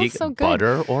both, or. they're both so good.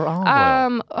 Butter or olive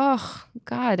oil? Oh,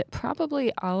 God.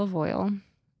 Probably olive oil.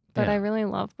 But Yeah. I really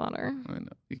love butter. I know.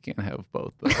 You can't have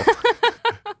both, though.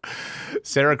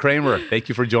 Sara Kramer, thank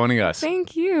you for joining us.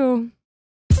 Thank you.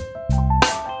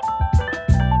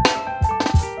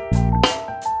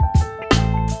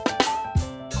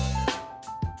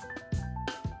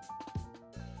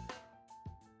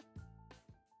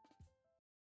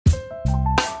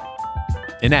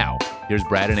 And now, here's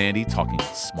Brad and Andy talking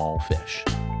small fish.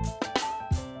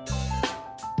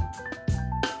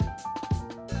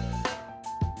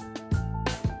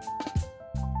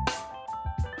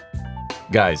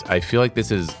 Guys, I feel like this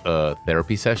is a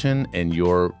therapy session, and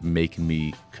you're making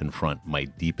me confront my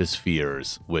deepest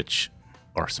fears, which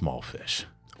are small fish.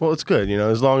 Well, it's good,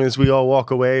 as long as we all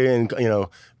walk away and,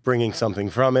 bringing something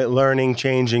from it, learning,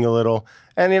 changing a little,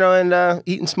 and,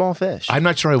 eating small fish. I'm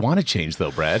not sure I want to change, though,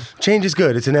 Brad. Change is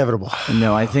good. It's inevitable.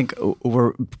 No, I think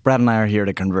Brad and I are here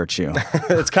to convert you.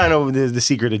 It's kind of the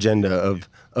secret agenda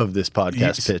of this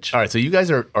podcast pitch. All right, so you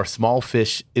guys are small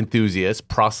fish enthusiasts,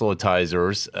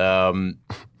 proselytizers.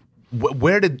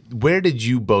 Where did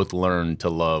you both learn to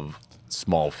love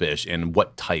small fish, and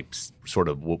what types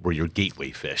were your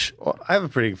gateway fish? Well, I have a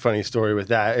pretty funny story with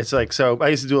that. It's like, so I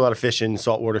used to do a lot of fishing,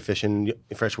 saltwater fishing,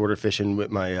 freshwater fishing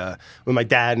with my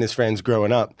dad and his friends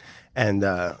growing up. And,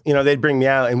 they'd bring me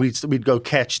out and we'd go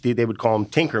catch, they would call them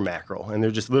tinker mackerel. And they're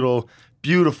just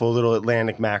beautiful little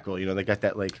Atlantic mackerel. They got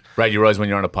that like... Right, you realize when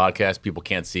you're on a podcast, people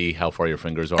can't see how far your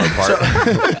fingers are apart.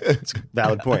 It's a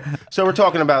valid point. So we're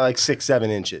talking about like 6-7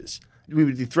 inches. We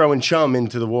would be throwing chum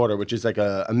into the water, which is like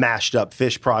a mashed up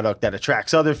fish product that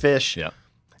attracts other fish. Yeah.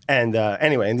 And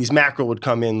anyway, and these mackerel would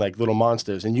come in like little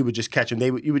monsters, and you would just catch them.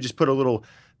 You would just put a little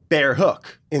bare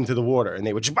hook into the water, and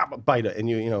they would just bite it.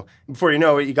 And before you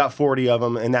know it, you got 40 of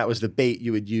them, and that was the bait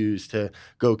you would use to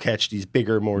go catch these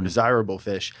bigger, more desirable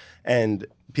fish. And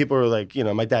people are like,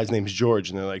 my dad's name's George,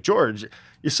 and they're like, George,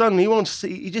 your son,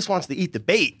 he just wants to eat the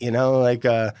bait, and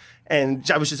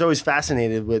I was just always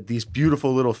fascinated with these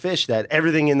beautiful little fish that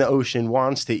everything in the ocean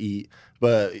wants to eat,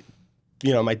 but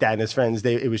my dad and his friends,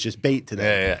 it was just bait to them.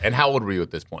 Yeah. And how old were you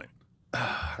at this point?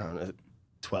 I don't know,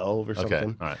 12 or something.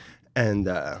 Okay, all right.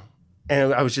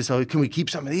 And I was just like, can we keep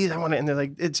some of these? I want it. And they're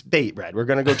like, it's bait, Brad. We're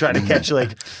going to go try to catch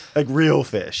like real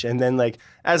fish. And then like,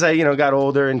 as I, got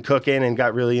older and cooking and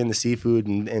got really into seafood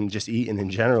and just eating in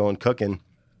general and cooking,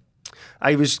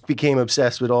 I became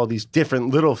obsessed with all these different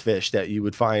little fish that you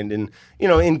would find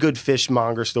in good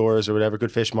fishmonger stores or whatever,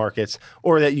 good fish markets,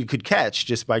 or that you could catch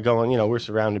just by going, we're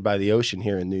surrounded by the ocean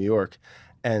here in New York.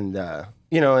 And,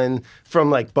 and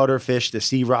from like butterfish to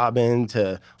sea robin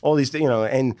to all these,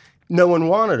 and no one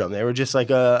wanted them. They were just like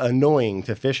annoying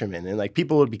to fishermen, and like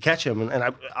people would be catching them,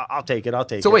 and I'll take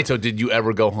it. So wait, so did you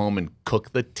ever go home and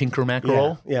cook the tinker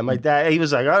mackerel? Yeah. My dad, he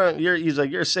was like,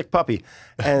 you're a sick puppy,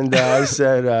 and I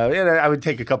said, I would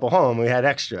take a couple home. We had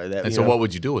extra. And so what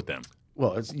would you do with them?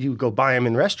 Well, you go buy them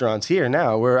in restaurants here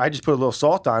now, where I just put a little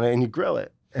salt on it and you grill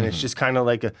it, and it's just kind of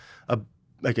like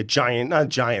a giant, not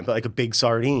giant, but like a big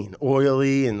sardine,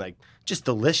 oily and like just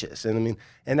delicious. And I mean,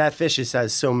 and that fish just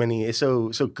has so many, it's so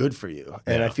good for you.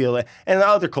 And I feel like, and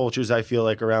other cultures I feel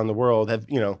like around the world have,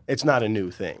 it's not a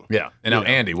new thing. Yeah. And now,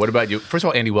 Andy, what about you? First of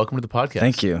all, Andy, welcome to the podcast.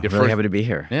 Thank you. Really happy to be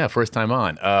here. Yeah, first time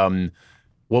on.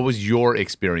 What was your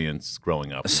experience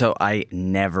growing up? So I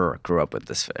never grew up with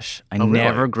this fish. I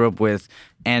never grew up with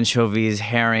anchovies,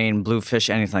 herring,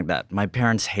 bluefish, anything like that. My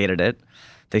parents hated it.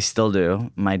 They still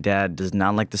do. My dad does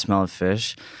not like the smell of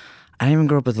fish. I didn't even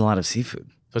grow up with a lot of seafood.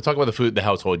 So talk about the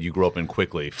household you grew up in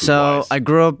quickly. So I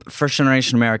grew up first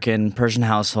generation American, Persian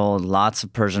household, lots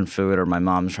of Persian food, or my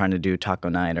mom's trying to do taco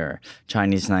night or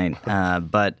Chinese night.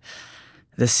 But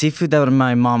the seafood that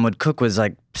my mom would cook was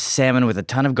like salmon with a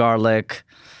ton of garlic,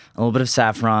 a little bit of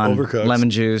saffron, Overcooked. Lemon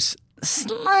juice,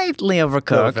 slightly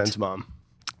overcooked. No offense, Mom.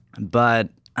 But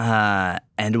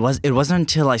and it wasn't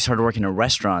until I started working in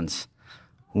restaurants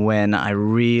when I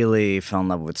really fell in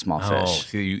love with small fish. Oh,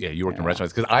 see, you worked in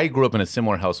restaurants. Because I grew up in a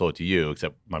similar household to you,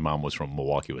 except my mom was from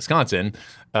Milwaukee, Wisconsin,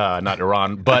 not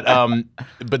Iran. But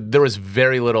there was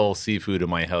very little seafood in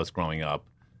my house growing up.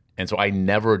 And so I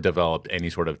never developed any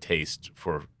sort of taste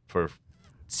for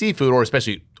seafood, or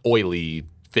especially oily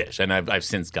fish. And I've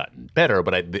since gotten better,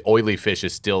 but the oily fish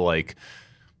is still like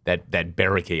that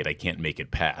barricade I can't make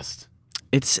it past.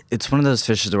 It's one of those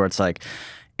fishes where it's like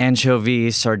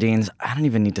anchovies, sardines. I don't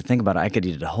even need to think about it. I could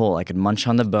eat it whole. I could munch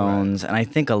on the bones. And I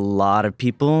think a lot of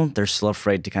people, they're still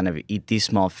afraid to kind of eat these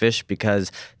small fish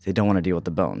because they don't want to deal with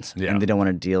the bones. Yeah. And they don't want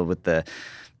to deal with the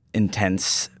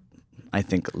intense, I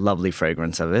think, lovely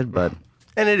fragrance of it. But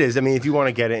And it is. I mean, if you want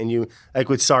to get it, and you like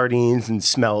with sardines and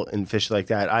smelt and fish like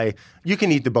that, you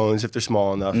can eat the bones if they're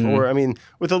small enough. Or I mean,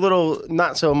 with a little,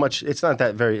 not so much. It's not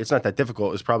that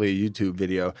difficult. It's probably a YouTube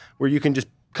video where you can just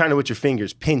kind of with your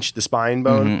fingers pinch the spine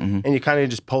bone, and you kind of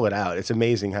just pull it out. It's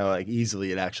amazing how like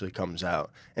easily it actually comes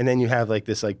out. And then you have like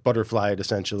this like butterfly,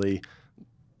 essentially,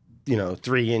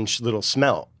 3-inch little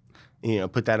smelt.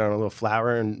 Put that on a little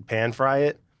flour and pan fry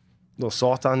it. A little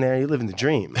salt on there. You live in the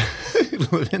dream.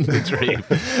 Living the dream.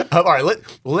 All right,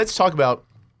 let's talk about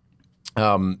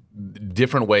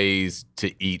different ways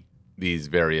to eat these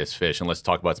various fish, and let's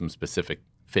talk about some specific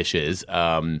fishes.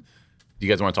 Do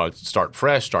you guys want to start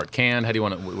fresh, start canned? What do you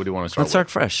want to start? let's start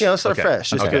fresh. Yeah, let's start Okay. fresh.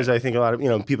 Just because I think a lot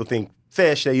of people think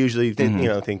fish. They usually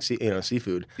think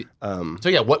seafood. So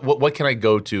yeah, what can I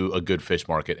go to a good fish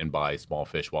market and buy small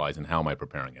fish wise, and how am I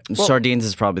preparing it? Sardines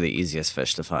is probably the easiest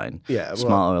fish to find. Yeah,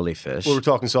 Small, oily fish. Well, we're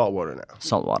talking saltwater now.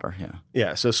 Saltwater, yeah.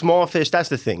 Yeah, so small fish. That's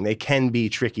the thing. They can be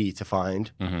tricky to find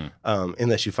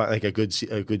unless you find like a good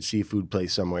seafood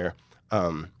place somewhere,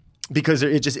 because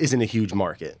it just isn't a huge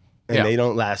market. And they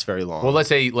don't last very long. Well, let's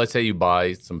say you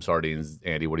buy some sardines,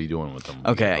 Andy. What are you doing with them?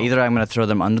 Okay, either I'm going to throw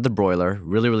them under the broiler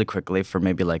really, really quickly for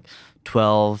maybe like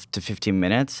 12 to 15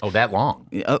 minutes. Oh, that long?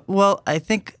 Well, I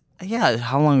think, yeah,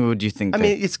 how long would you think? I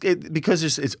mean, because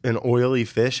it's an oily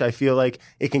fish. I feel like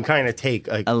it can kind of take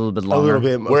like A little bit longer.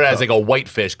 Whereas like a white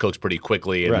fish cooks pretty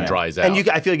quickly and dries out. And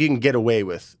I feel like you can get away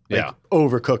with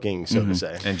overcooking, so to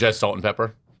say. And just salt and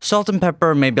pepper? Salt and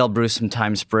pepper, maybe I'll brew some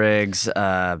thyme sprigs,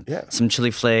 some chili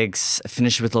flakes,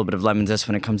 finish it with a little bit of lemon zest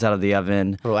when it comes out of the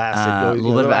oven. A little acid. A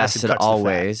little bit of acid acid cuts the fat,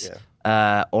 always.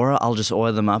 Or I'll just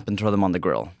oil them up and throw them on the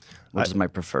grill, which is my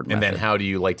preferred method. And then how do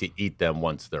you like to eat them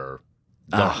once they're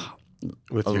done?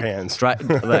 With your hands.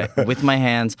 With my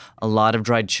hands, a lot of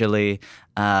dried chili,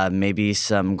 maybe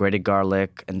some grated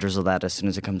garlic, and drizzle that as soon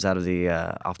as it comes out of the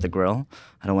off the grill.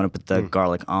 I don't want to put the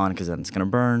garlic on because then it's going to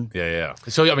burn. Yeah.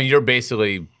 So, I mean, you're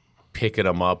basically picking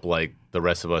them up like the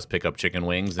rest of us pick up chicken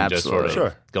wings and Absolutely. just sort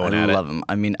of going I at it. love them.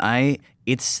 I mean,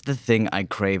 it's the thing I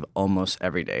crave almost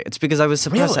every day. It's because I was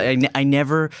suppressed. I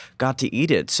never got to eat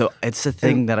it. So it's the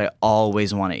thing that I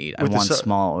always want to eat. I want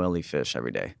small, oily fish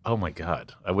every day. Oh my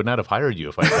God! I would not have hired you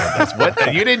if I had this.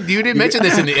 What you didn't mention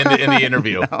this in the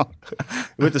interview. No.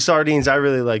 With the sardines, I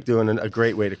really like doing a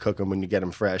great way to cook them when you get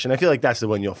them fresh, and I feel like that's the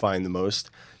one you'll find the most.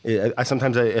 I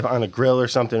sometimes, if on a grill or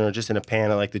something, or just in a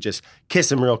pan, I like to just kiss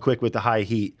them real quick with the high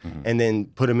heat, and then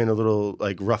put them in a little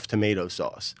like rough tomato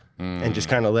sauce, and just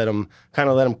kind of let them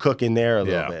cook in there a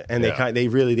little bit. And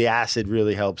the acid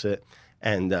really helps it,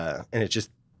 and it's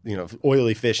just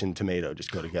oily fish and tomato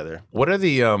just go together. What are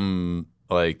the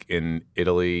like in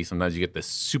Italy? Sometimes you get the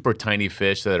super tiny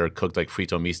fish that are cooked like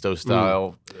fritto misto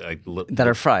style, That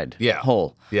are fried,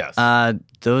 whole. Yes.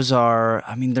 Those are.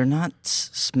 I mean, they're not.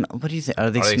 What do you think? Are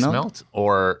they smelt?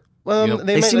 Or Well,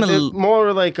 they seem they're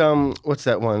more like what's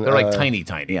that one? they're like tiny.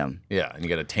 Yeah. Yeah, and you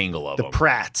get a tangle of The them.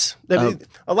 prats.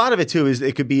 A lot of it too is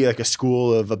it could be like a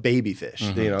school of a baby fish.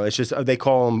 It's just they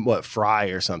call them fry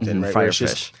or something, right? Fire Where it's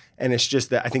just- fish. and it's just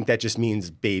that I think that just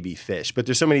means baby fish. But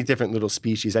there's so many different little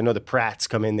species. I know the prats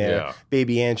come in there. Yeah.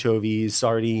 Baby anchovies,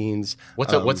 sardines.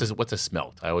 What's a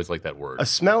smelt? I always like that word. A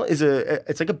smelt is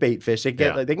it's like a bait fish. They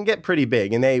get Yeah. they can get pretty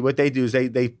big, and what they do is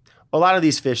they a lot of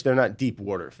these fish, they're not deep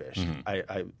water fish.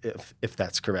 If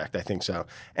that's correct, I think so.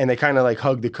 And they kind of like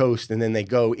hug the coast, and then they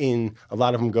go in. A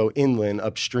lot of them go inland,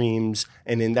 up streams,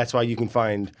 and then that's why you can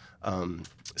find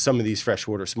some of these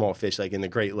freshwater small fish, like in the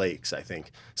Great Lakes. I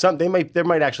think there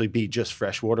might actually be just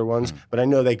freshwater ones, but I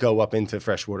know they go up into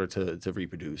freshwater to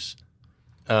reproduce.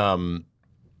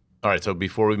 All right, so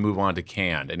before we move on to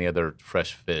canned, any other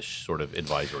fresh fish sort of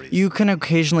advisories? You can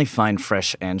occasionally find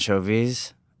fresh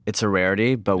anchovies. It's a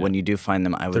rarity, but when you do find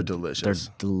them, They're delicious.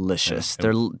 They're delicious.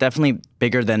 They're definitely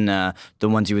bigger than the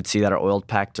ones you would see that are oil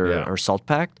packed or salt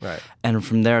packed. Right. And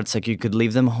from there, it's like you could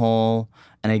leave them whole.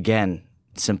 And again,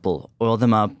 simple. Oil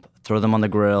them up, throw them on the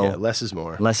grill. Yeah, less is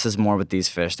more. Less is more with these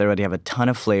fish. They already have a ton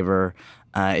of flavor.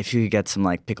 If you could get some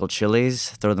like pickled chilies,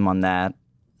 throw them on that.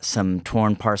 Some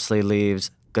torn parsley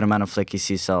leaves, good amount of flaky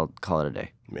sea salt, call it a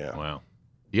day. Yeah. Wow.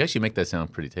 You actually make that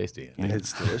sound pretty tasty.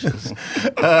 It's delicious.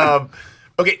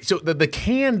 Okay, so the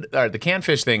canned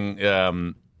fish thing,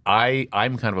 I'm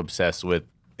kind of obsessed with,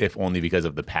 if only because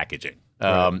of the packaging.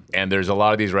 And there's a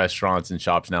lot of these restaurants and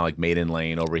shops now, like Maiden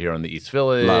Lane over here in the East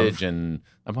Village, and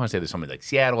I want to say there's something like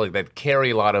Seattle, like that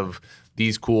carry a lot of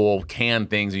these cool canned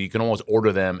things, and you can almost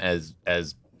order them as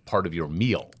part of your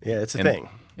meal. Yeah, it's a thing.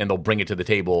 And they'll bring it to the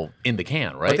table in the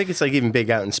can, right? I think it's like even big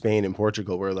out in Spain and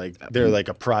Portugal, where like they're like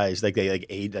a prize, like they like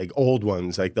age, like old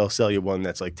ones, like they'll sell you one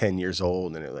that's like 10 years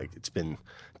old, and it's been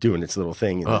doing its little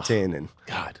thing in the tin. And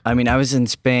God, I mean, I was in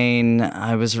Spain.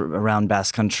 I was around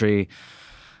Basque Country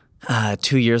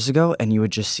 2 years ago, and you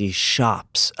would just see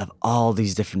shops of all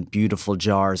these different beautiful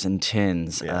jars and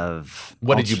tins of.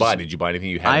 What did you buy? Did you buy anything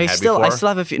you hadn't had I before? still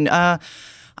have a few.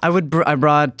 I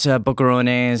brought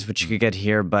bocarones, which you could get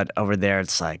here, but over there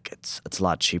it's a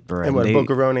lot cheaper. what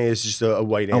boccarone is just a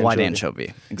white anchovy. A white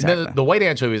anchovy, exactly. The white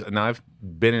anchovies. Now I've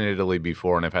been in Italy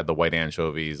before, and I've had the white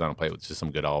anchovies on a plate with just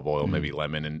some good olive oil, maybe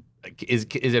lemon. And is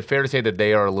it fair to say that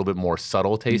they are a little bit more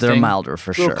subtle tasting? They're milder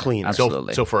for sure. Cleaner.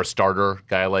 Absolutely. So for a starter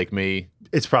guy like me,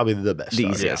 it's probably the best. the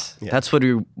starter. easiest. Yeah. That's what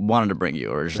we wanted to bring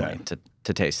you originally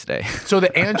to taste today. so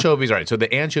the anchovies, all right. So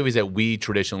the anchovies that we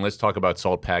traditionally, let's talk about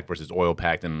salt packed versus oil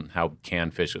packed and how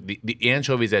canned fish. The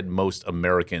anchovies that most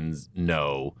Americans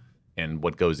know and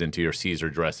what goes into your Caesar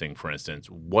dressing, for instance.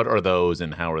 What are those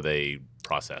and how are they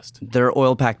processed? They're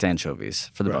oil-packed anchovies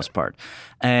for the most part,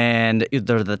 and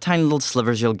they're the tiny little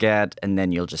slivers you'll get, and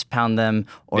then you'll just pound them,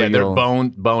 or they're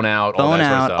bone out, all that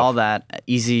sort of stuff. all that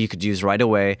easy. You could use right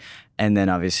away, and then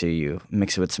obviously you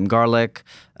mix it with some garlic,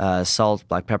 salt,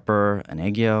 black pepper, an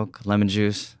egg yolk, lemon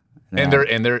juice. And they're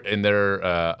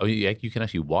you can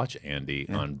actually watch Andy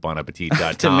on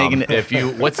bonappetit.com. To make an- if you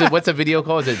what's a video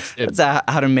called? It's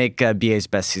how to make BA's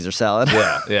best Caesar salad.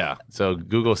 Yeah. So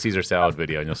Google Caesar salad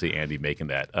video and you'll see Andy making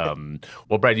that.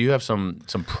 Well, Brad, you have some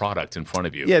product in front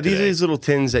of you. Yeah, these today. are these little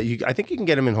tins that I think you can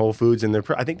get them in Whole Foods, and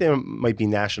I think they might be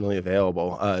nationally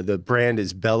available. The brand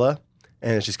is Bella,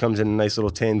 and it just comes in a nice little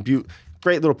tin.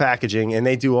 Great little packaging, and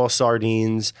they do all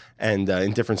sardines and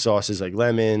in different sauces like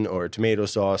lemon or tomato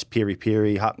sauce, piri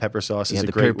piri, hot pepper sauce is a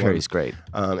the great piri one. piri is great.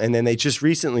 And then they just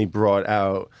recently brought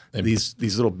out these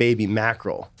little baby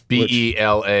mackerel.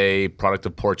 BELA, product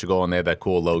of Portugal, and they have that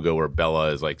cool logo where Bella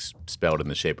is like spelled in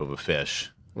the shape of a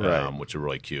fish, which are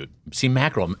really cute. See,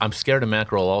 mackerel, I'm scared of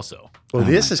mackerel also. Well,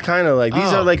 this is kind of like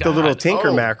these are like the little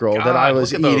tinker mackerel that I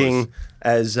was eating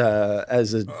as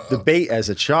a debate as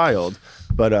a child.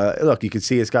 But look, you can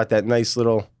see it's got that nice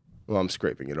little. Well, I'm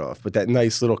scraping it off, but that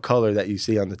nice little color that you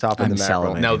see on the top of the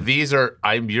mackerel. salivating. Now these are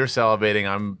you're salivating.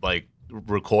 I'm like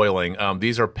recoiling.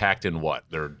 These are packed in what?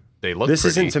 They look. This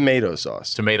pretty. isn't tomato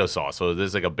sauce. Tomato sauce. So this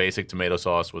is like a basic tomato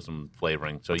sauce with some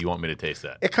flavoring. So you want me to taste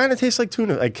that? It kind of tastes like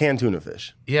tuna, like canned tuna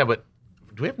fish. Yeah, but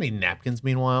do we have any napkins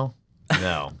meanwhile?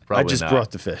 No, probably I just not.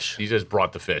 brought the fish. You just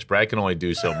brought the fish. Brad can only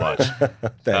do so much.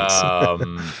 Thanks.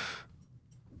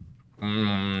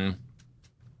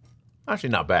 Actually,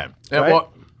 not bad. Right?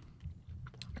 Well,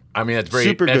 I mean, that's very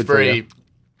Super good for very you.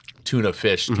 tuna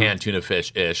fish, canned tuna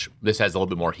fish ish. This has a little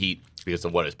bit more heat because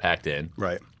of what is packed in.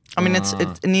 Right. I mean,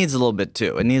 it needs a little bit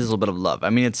too. It needs a little bit of love. I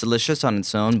mean, it's delicious on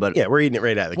its own, but Yeah, we're eating it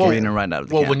right out of the we're can. eating it right out of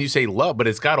the Well, can. when you say love, but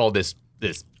it's got all this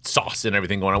sauce and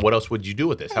everything going on. What else would you do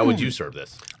with this? How would you serve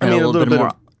this? I mean, a little bit more.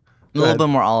 of- A little bit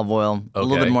more olive oil, a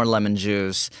little Okay. bit more lemon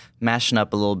juice, mashing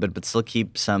up a little bit, but still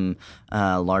keep some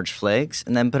large flakes,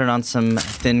 and then put it on some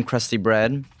thin, crusty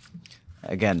bread.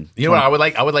 Again, You know what? I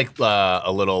would like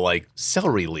a little like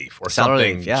celery leaf or Celery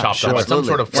something leaf, yeah, chopped sure, up, some absolutely.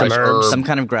 sort of Yeah, fresh herb some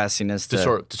kind of grassiness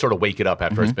to sort of wake it up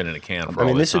after it's been in a can for I all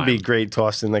mean, this would be time. great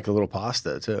tossed in like a little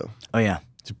pasta too. Oh yeah,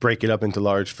 To break it up into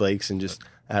large flakes and just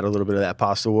add a little bit of that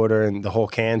pasta water and the whole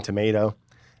canned tomato,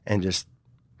 and just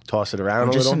toss it around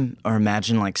a little. or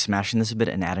imagine like smashing this a bit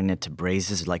and adding it to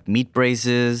braises, like meat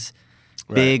braises,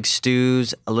 big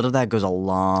stews. A little of that goes a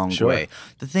long Sure. way.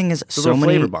 The thing is, a little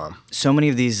flavor bomb. so many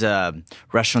of these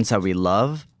restaurants that we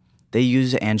love, they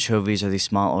use anchovies or these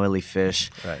small oily fish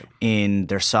Right. in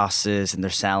their sauces and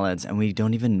their salads, and we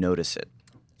don't even notice it.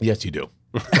 Yes, you do.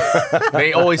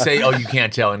 They always say, "Oh, you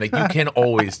can't tell," and like you can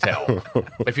always tell.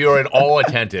 If you're at all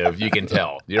attentive, you can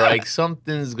tell. You're like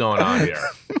something's going on here.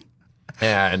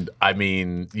 And I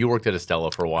mean, you worked at Estella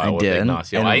for a while with did,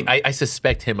 Ignacio. and- I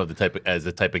suspect him of the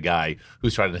type of guy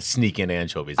who's trying to sneak in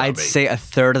anchovies. on I'd me. say a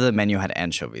third of the menu had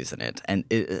anchovies in it, and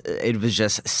it was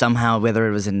just somehow, whether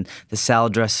it was in the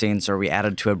salad dressings or we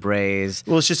added to a braise.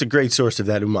 Well, it's just a great source of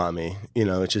that umami. You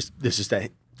know, it's just that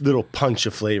little punch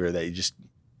of flavor that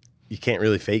you can't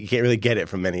really fake. You can't really get it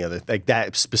from any other, like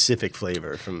that specific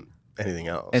flavor from anything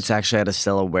else. It's actually at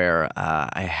Estella where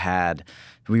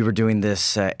we were doing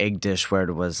this egg dish where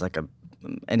it was like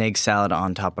an egg salad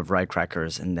on top of rye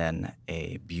crackers and then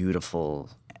a beautiful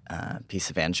piece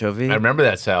of anchovy. I remember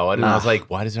that salad, and I was like,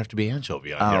 "Why does there have to be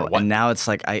anchovy on here?" And now it's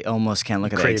like I almost can't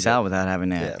look at egg salad without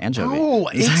having an anchovy. Oh,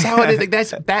 egg salad is like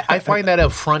that. I find that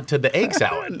affront to the egg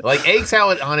salad. Like egg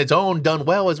salad on its own, done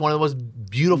well, is one of the most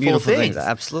beautiful things.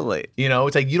 Absolutely. You know,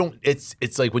 it's like you don't.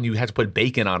 It's like when you have to put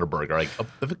bacon on a burger. Like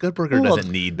a good burger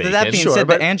doesn't need bacon. That being said,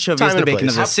 the anchovy is the bacon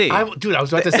of the sea. Dude, I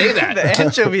was about to say that. The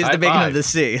anchovy is the bacon of the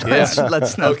sea.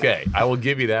 Let's not. Okay, I will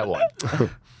give you that one.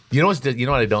 You know what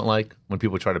I don't like? When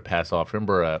people try to pass off,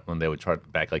 remember when they would try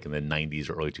back like in the 90s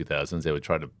or early 2000s, they would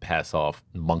try to pass off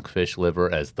monkfish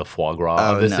liver as the foie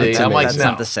gras of the sea. I'm like, that's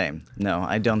not the same. No,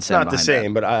 I don't say not the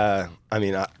same, but I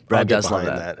mean, Brad I'll get does behind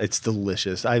love that. It's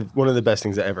delicious. One of the best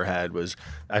things I ever had was,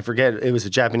 I forget, it was a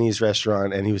Japanese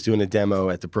restaurant, and he was doing a demo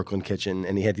at the Brooklyn Kitchen,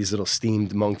 and he had these little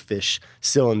steamed monkfish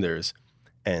cylinders,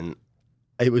 and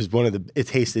it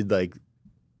tasted like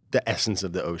the essence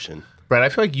of the ocean. Brad, I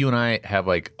feel like you and I have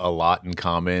like a lot in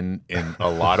common in a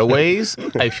lot of ways.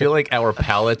 I feel like our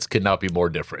palates could not be more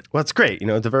different. Well, it's great.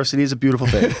 Diversity is a beautiful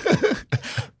thing.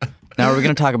 Now, are we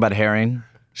going to talk about herring?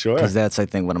 Sure. Because that's, I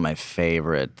think, one of my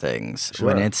favorite things. Sure.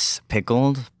 When it's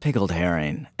pickled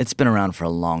herring. It's been around for a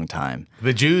long time.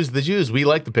 The Jews, we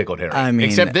like the pickled herring. I mean,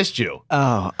 except this Jew.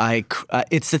 Oh,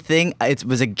 it's the thing. It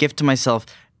was a gift to myself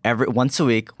once a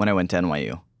week when I went to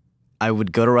NYU. I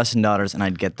would go to Russ and Daughters and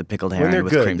I'd get the pickled herring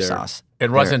with cream sauce.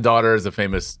 And Russ and Daughter is a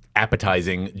famous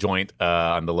appetizing joint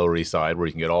on the Lower East Side where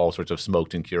you can get all sorts of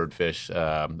smoked and cured fish in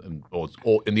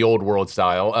the old world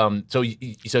style. So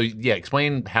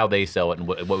explain how they sell it and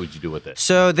what would you do with it?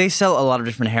 So they sell a lot of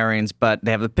different herrings, but they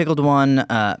have the pickled one,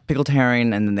 pickled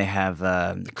herring, and then they have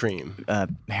cream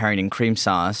herring and cream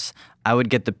sauce. I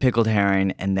would get the pickled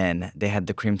herring, and then they had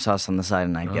the cream sauce on the side,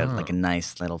 and I'd get like a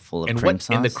nice little full of cream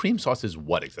sauce. And the cream sauce is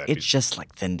what exactly? It's just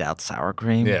like thinned out sour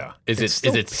cream. Yeah. Is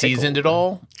it seasoned at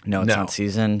all? No, it's not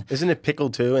seasoned. Isn't it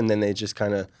pickled too? And then they just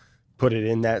kind of put it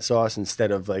in that sauce instead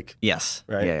of like... Yes.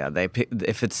 Right? Yeah.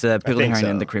 If it's the pickled herring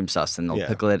and the cream sauce, then they'll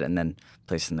pickle it and then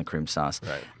place it in the cream sauce.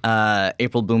 Right.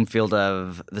 April Bloomfield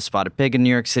of The Spotted Pig in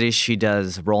New York City, she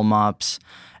does roll mops.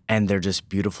 And they're just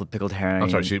beautiful pickled herring. I'm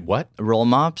sorry, what? Roll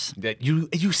mops. You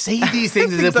say these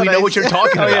things as if we know what you're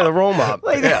talking about. Oh, yeah, the roll mop.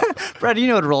 Brad, you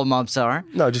know what roll mops are.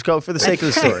 No, just go for the sake of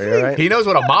the story, all right? He knows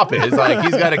what a mop is. Like,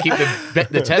 he's got to keep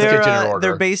the test kitchen in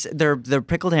order. They're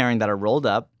pickled herring that are rolled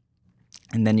up,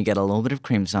 and then you get a little bit of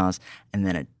cream sauce, and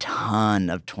then a ton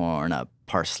of torn up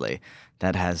parsley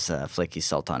that has flaky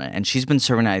salt on it. And she's been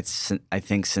serving it, I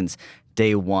think, since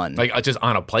day one. Like, just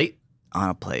on a plate? On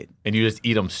a plate. And you just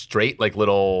eat them straight, like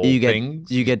little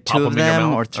things? You get two of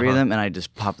them or three of them, and I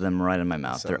just pop them right in my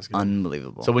mouth. They're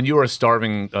unbelievable. So when you were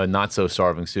a not so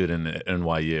starving student at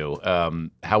NYU,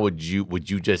 how would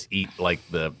you just eat like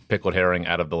the pickled herring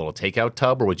out of the little takeout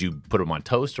tub, or would you put them on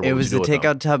toast? Or it was the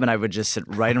takeout tub, and I would just sit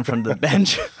right in front of the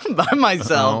bench by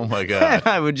myself. Oh my god!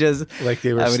 I would just like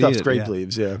they were stuffed grape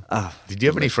leaves. Yeah. Did you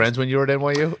have any friends when you were at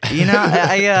NYU?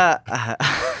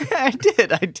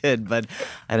 I did, but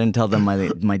I didn't tell them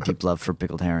my deep love for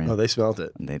pickled herring. Oh, they smelt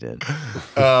it. They did.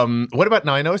 What about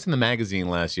now? I noticed in the magazine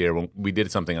last year when we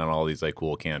did something on all these like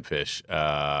cool canned fish,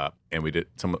 and we did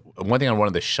one thing on one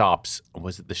of the shops.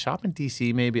 Was it the shop in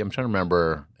DC? Maybe I'm trying to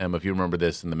remember. If you remember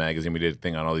this in the magazine, we did a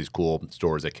thing on all these cool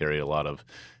stores that carry a lot of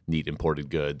neat imported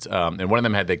goods. And one of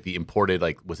them had like the imported,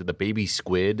 like, was it the baby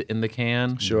squid in the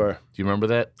can? Sure. Do you remember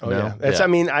that? Oh, no? Yeah. I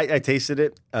mean, I tasted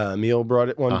it. Meal brought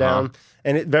it one down,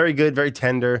 and it very good, very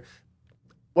tender.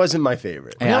 Wasn't my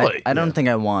favorite. Really? I don't think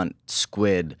I want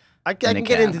squid. I can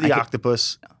get into the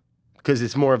octopus because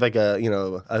it's more of like a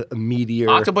meatier.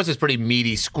 Octopus is pretty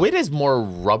meaty. Squid is more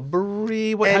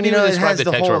rubbery. How do you it describe has the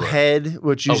texture whole of it? head,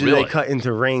 which usually really? they cut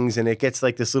into rings, and it gets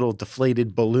like this little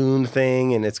deflated balloon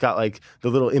thing, and it's got like the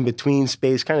little in between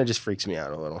space. Kind of just freaks me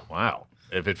out a little. Wow.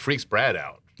 If it freaks Brad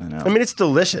out. I know. I mean, it's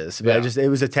delicious, but Yeah. it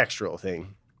was a textural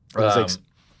thing. It was like,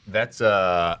 That's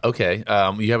okay.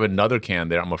 You have another can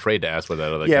there. I'm afraid to ask what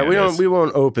that other yeah, can is. we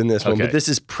won't open this one, Okay. but this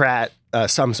is Sprat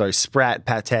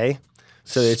pate.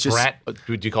 So it's just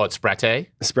Would you call it sprate?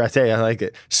 Sprate, I like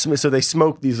it. So they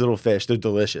smoke these little fish. They're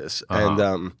delicious,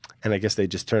 and I guess they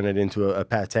just turn it into a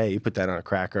pate. You put that on a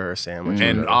cracker or a sandwich. or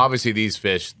And whatever. obviously these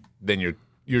fish, then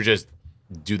you're just.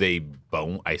 Do they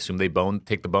bone? I assume they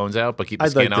take the bones out, but keep the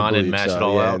I'd skin like to on and believe mash so, it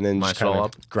all yeah, out. and then mash just it all kind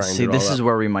up. of grind See, it all this up. is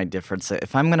where we might differ. So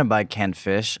if I'm gonna buy canned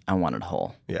fish, I want it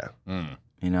whole. Yeah,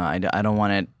 You know, I don't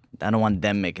want it. I don't want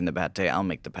them making the pate. I'll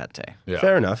make the pate. Yeah.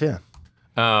 fair enough. Yeah.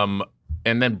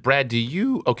 And then Brad,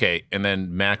 and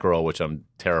then mackerel, which I'm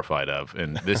terrified of,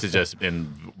 and this is just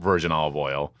in virgin olive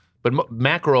oil. But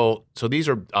mackerel, so these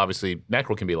are obviously,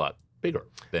 mackerel can be a lot bigger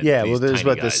than Yeah, these well, there's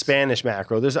tiny the guys. Spanish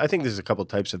mackerel. I think there's a couple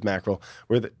types of mackerel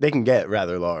where they can get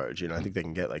rather large. I think they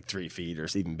can get like 3 feet or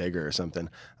even bigger or something.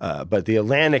 But the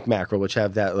Atlantic mackerel, which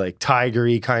have that like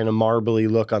tigery kind of marbly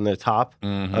look on the top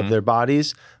of their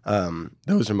bodies,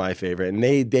 those are my favorite. And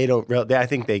they don't. I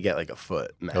think they get like a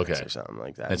foot max or something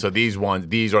like that. And so these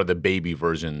are the baby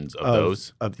versions of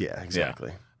those. Yeah, exactly.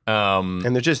 Yeah.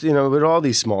 And they're just, with all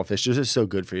these small fish, they're just so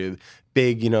good for you.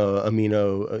 Big,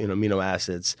 amino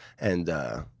acids and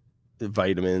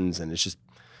vitamins, and it's just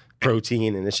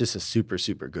protein, and it's just a super,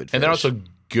 super good fish. And they're also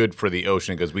good for the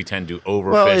ocean because we tend to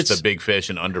overfish the big fish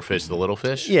and underfish the little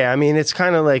fish. Yeah, I mean, it's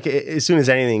kind of like as soon as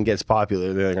anything gets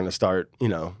popular, they're going to start,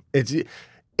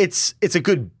 it's a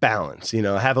good balance,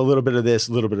 have a little bit of this,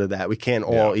 a little bit of that. We can't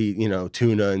all eat,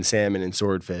 tuna and salmon and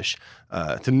swordfish.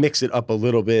 To mix it up a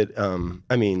little bit,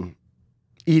 I mean,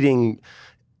 eating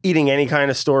any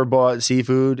kind of store-bought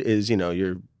seafood is,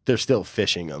 they're still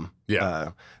fishing them.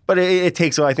 Yeah. But I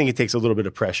think it takes a little bit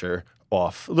of pressure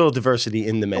off, a little diversity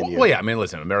in the menu. Well, yeah, I mean,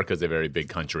 listen, America's a very big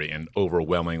country, and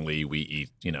overwhelmingly we eat,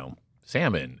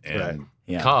 salmon and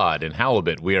cod and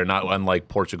halibut. We are not unlike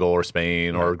Portugal or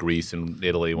Spain or Greece and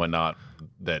Italy and whatnot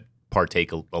that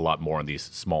partake a lot more in these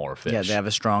smaller fish. Yeah, they have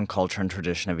a strong culture and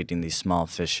tradition of eating these small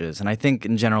fishes. And I think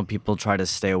in general people try to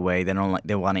stay away. They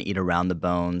want to eat around the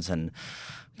bones, and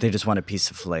they just want a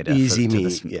piece of filet. Easy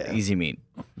meat.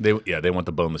 They want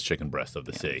the boneless chicken breast of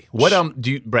the sea. What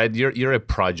Brad, you're a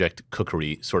project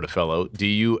cookery sort of fellow. Do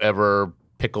you ever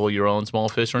pickle your own small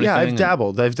fish or anything? Yeah, I've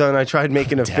dabbled. I tried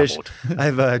making a fish.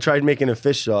 I've tried making a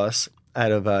fish sauce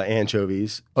out of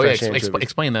anchovies. Oh yeah, anchovies.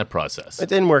 Explain that process. It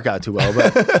didn't work out too well,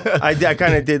 but I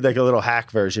kind of did like a little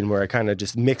hack version where I kind of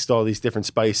just mixed all these different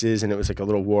spices, and it was like a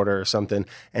little water or something,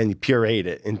 and you pureed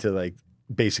it into like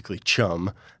basically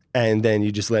chum, and then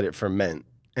you just let it ferment.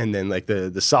 And then like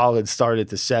the solid started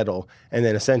to settle, and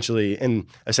then essentially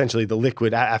the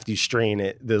liquid, after you strain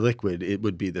it, it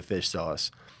would be the fish sauce.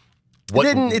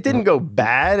 It didn't go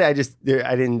bad.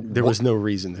 There was no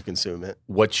reason to consume it.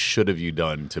 What should have you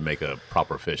done to make a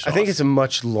proper fish sauce? I think it's a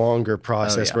much longer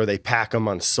process where they pack them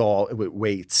on salt with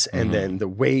weights, and then the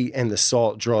weight and the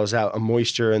salt draws out a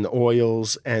moisture in the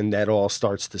oils, and that all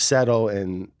starts to settle.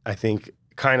 And I think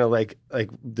kind of like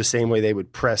the same way they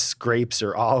would press grapes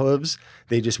or olives,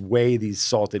 they just weigh these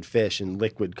salted fish and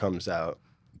liquid comes out.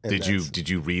 Did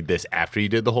you read this after you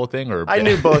did the whole thing, or I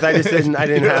knew both? I just didn't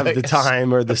have the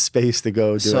time or the space to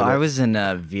go do it. So I was in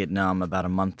Vietnam about a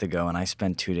month ago, and I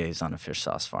spent 2 days on a fish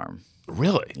sauce farm.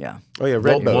 Really? Yeah. Oh yeah,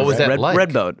 Red Boat. What was that like?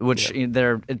 Red Boat, which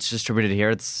it's distributed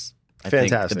here. It's I think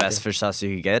fantastic. the best fish sauce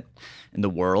you could get in the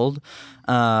world.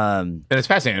 And it's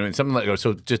fascinating. I mean, something like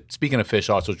so. Just speaking of fish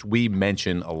sauce, which we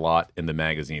mention a lot in the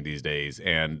magazine these days,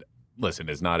 and listen,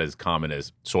 it's not as common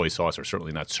as soy sauce or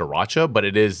certainly not sriracha, but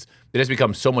it has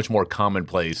become so much more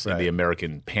commonplace in the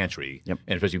American pantry, and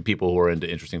especially people who are into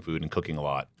interesting food and cooking a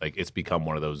lot. Like it's become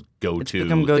one of those go-to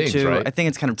things, right? I think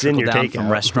it's kind of trickled down from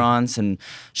restaurants, and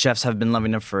chefs have been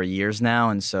loving it for years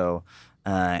now, and so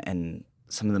and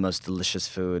some of the most delicious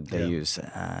food they use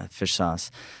fish sauce.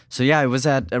 So yeah, I was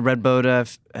at a Red Boat,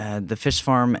 the fish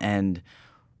farm, and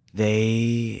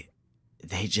it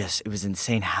was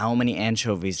insane how many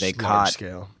anchovies they caught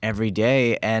every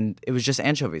day. And it was just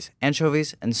anchovies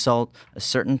and salt, a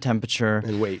certain temperature.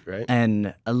 And weight, right?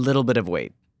 And a little bit of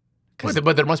weight.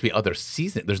 But there must be other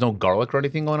seasoning. There's no garlic or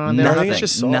anything going on there? Nothing. It's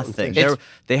just salt. Nothing.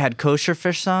 They had kosher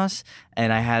fish sauce,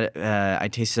 and I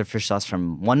tasted their fish sauce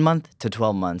from 1 month to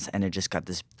 12 months, and it just got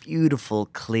this beautiful,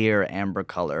 clear amber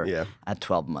color at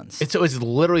 12 months. So it's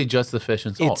literally just the fish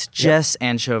and salt? It's just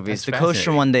anchovies. That's the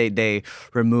kosher one, they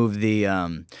remove the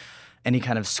any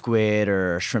kind of squid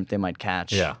or shrimp they might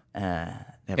catch. Yeah. They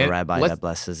have a rabbi that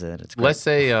blesses it. It's great. Let's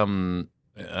say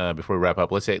before we wrap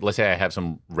up, let's say I have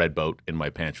some Red Boat in my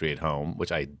pantry at home,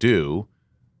 which I do.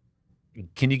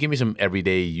 Can you give me some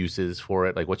everyday uses for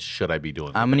it? Like, what should I be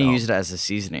doing? I'm going to use it as a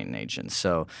seasoning agent.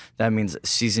 So that means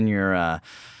season your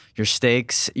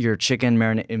steaks, your chicken,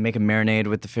 make a marinade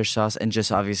with the fish sauce, and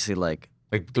just obviously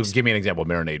give me an example of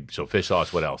marinade. So fish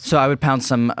sauce, what else? So I would pound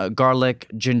some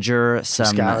garlic, ginger,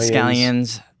 some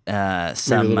scallions,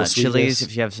 some chilies.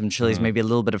 If you have some chilies, maybe a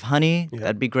little bit of honey.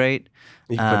 That'd be great.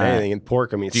 You can put anything in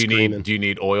pork. I mean, do you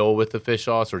need oil with the fish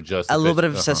sauce or just a little bit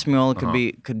of sesame oil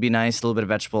could be nice. A little bit of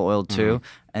vegetable oil too,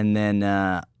 and then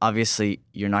obviously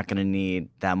you're not going to need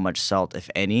that much salt, if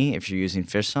any, if you're using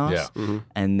fish sauce. Yeah. Mm-hmm.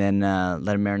 And then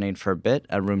let it marinate for a bit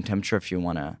at room temperature if you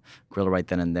want to grill it right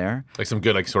then and there. Like some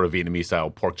good, sort of Vietnamese style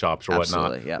pork chops or whatnot.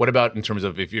 Absolutely, yeah. What about in terms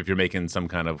of if you're making some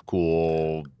kind of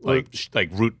cool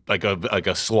root like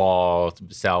a slaw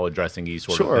salad dressing-y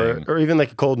sort of thing? Or even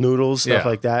like cold noodles, stuff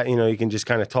like that. You can just just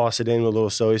kind of toss it in with a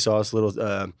little soy sauce, a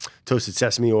little toasted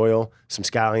sesame oil, some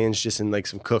scallions, just in like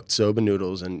some cooked soba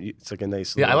noodles, and it's like a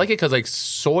nice. Yeah, I like it because like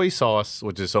soy sauce,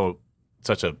 which is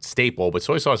such a staple, but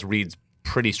soy sauce reads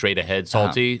pretty straight ahead,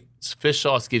 salty. Fish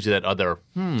sauce gives you that other.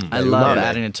 I love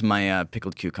adding it to my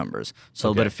pickled cucumbers. So a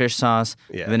little bit of fish sauce,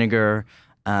 vinegar,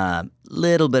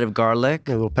 little bit of garlic,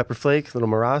 a little pepper flake, a little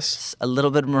maras, a little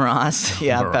bit of maras,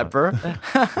 pepper.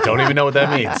 Don't even know what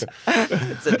that means.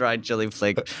 It's a dried chili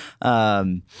flake.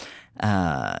 Do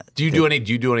you do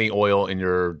any oil in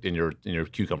your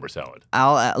cucumber salad?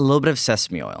 A little bit of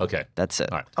sesame oil. Okay, that's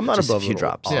it. All right. I'm not just above a few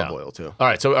drops. olive oil too. All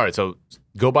right, so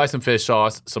go buy some fish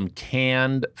sauce, some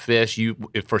canned fish.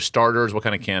 For starters, what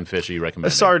kind of canned fish are you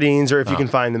recommending? Sardines, or if you can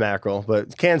find the mackerel.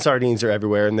 But canned sardines are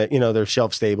everywhere, and they're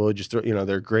shelf stable. Just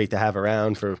they're great to have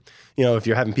around for if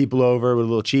you're having people over with a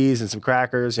little cheese and some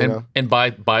crackers. And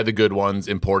buy the good ones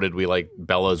imported. We like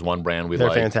Bella's one brand.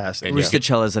 They're fantastic.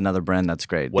 Rustacella is another brand that's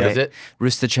great. What is it?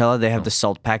 Rustacella. They have the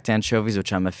salt packed anchovies,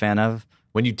 which I'm a fan of.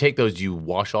 When you take those, do you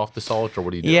wash off the salt, or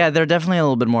what do you do? Yeah, they're definitely a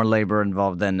little bit more labor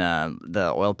involved than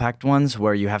the oil-packed ones,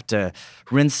 where you have to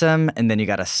rinse them, and then you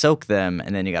got to soak them,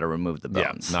 and then you got to remove the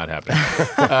bones. Yeah, not happening.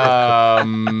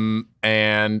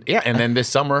 And then this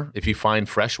summer, if you find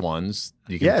fresh ones,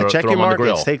 you can check throw your them on the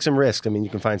grill. markets, take some risks. I mean, you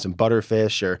can find some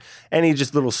butterfish or any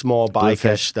just little small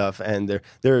bycatch stuff, and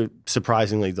they're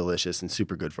surprisingly delicious and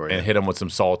super good for you. And hit them with some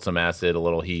salt, some acid, a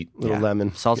little heat. A little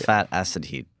lemon. Salt, fat, acid,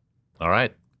 heat. All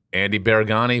right. Andy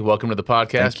Baragani, welcome to the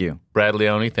podcast. Thank you. Brad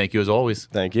Leone, thank you as always.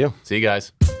 Thank you. See you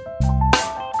guys.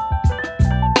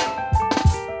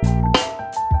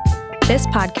 This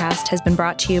podcast has been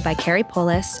brought to you by Carrie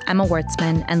Polis, Emma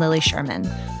Wertzman, and Lily Sherman,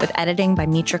 with editing by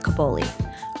Mitra Kaboli.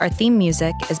 Our theme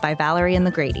music is by Valerie and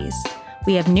the Grady's.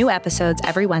 We have new episodes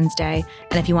every Wednesday,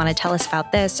 and if you want to tell us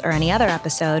about this or any other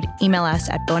episode, email us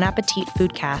at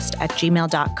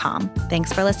bonappetitfoodcast@gmail.com.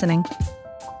 Thanks for listening.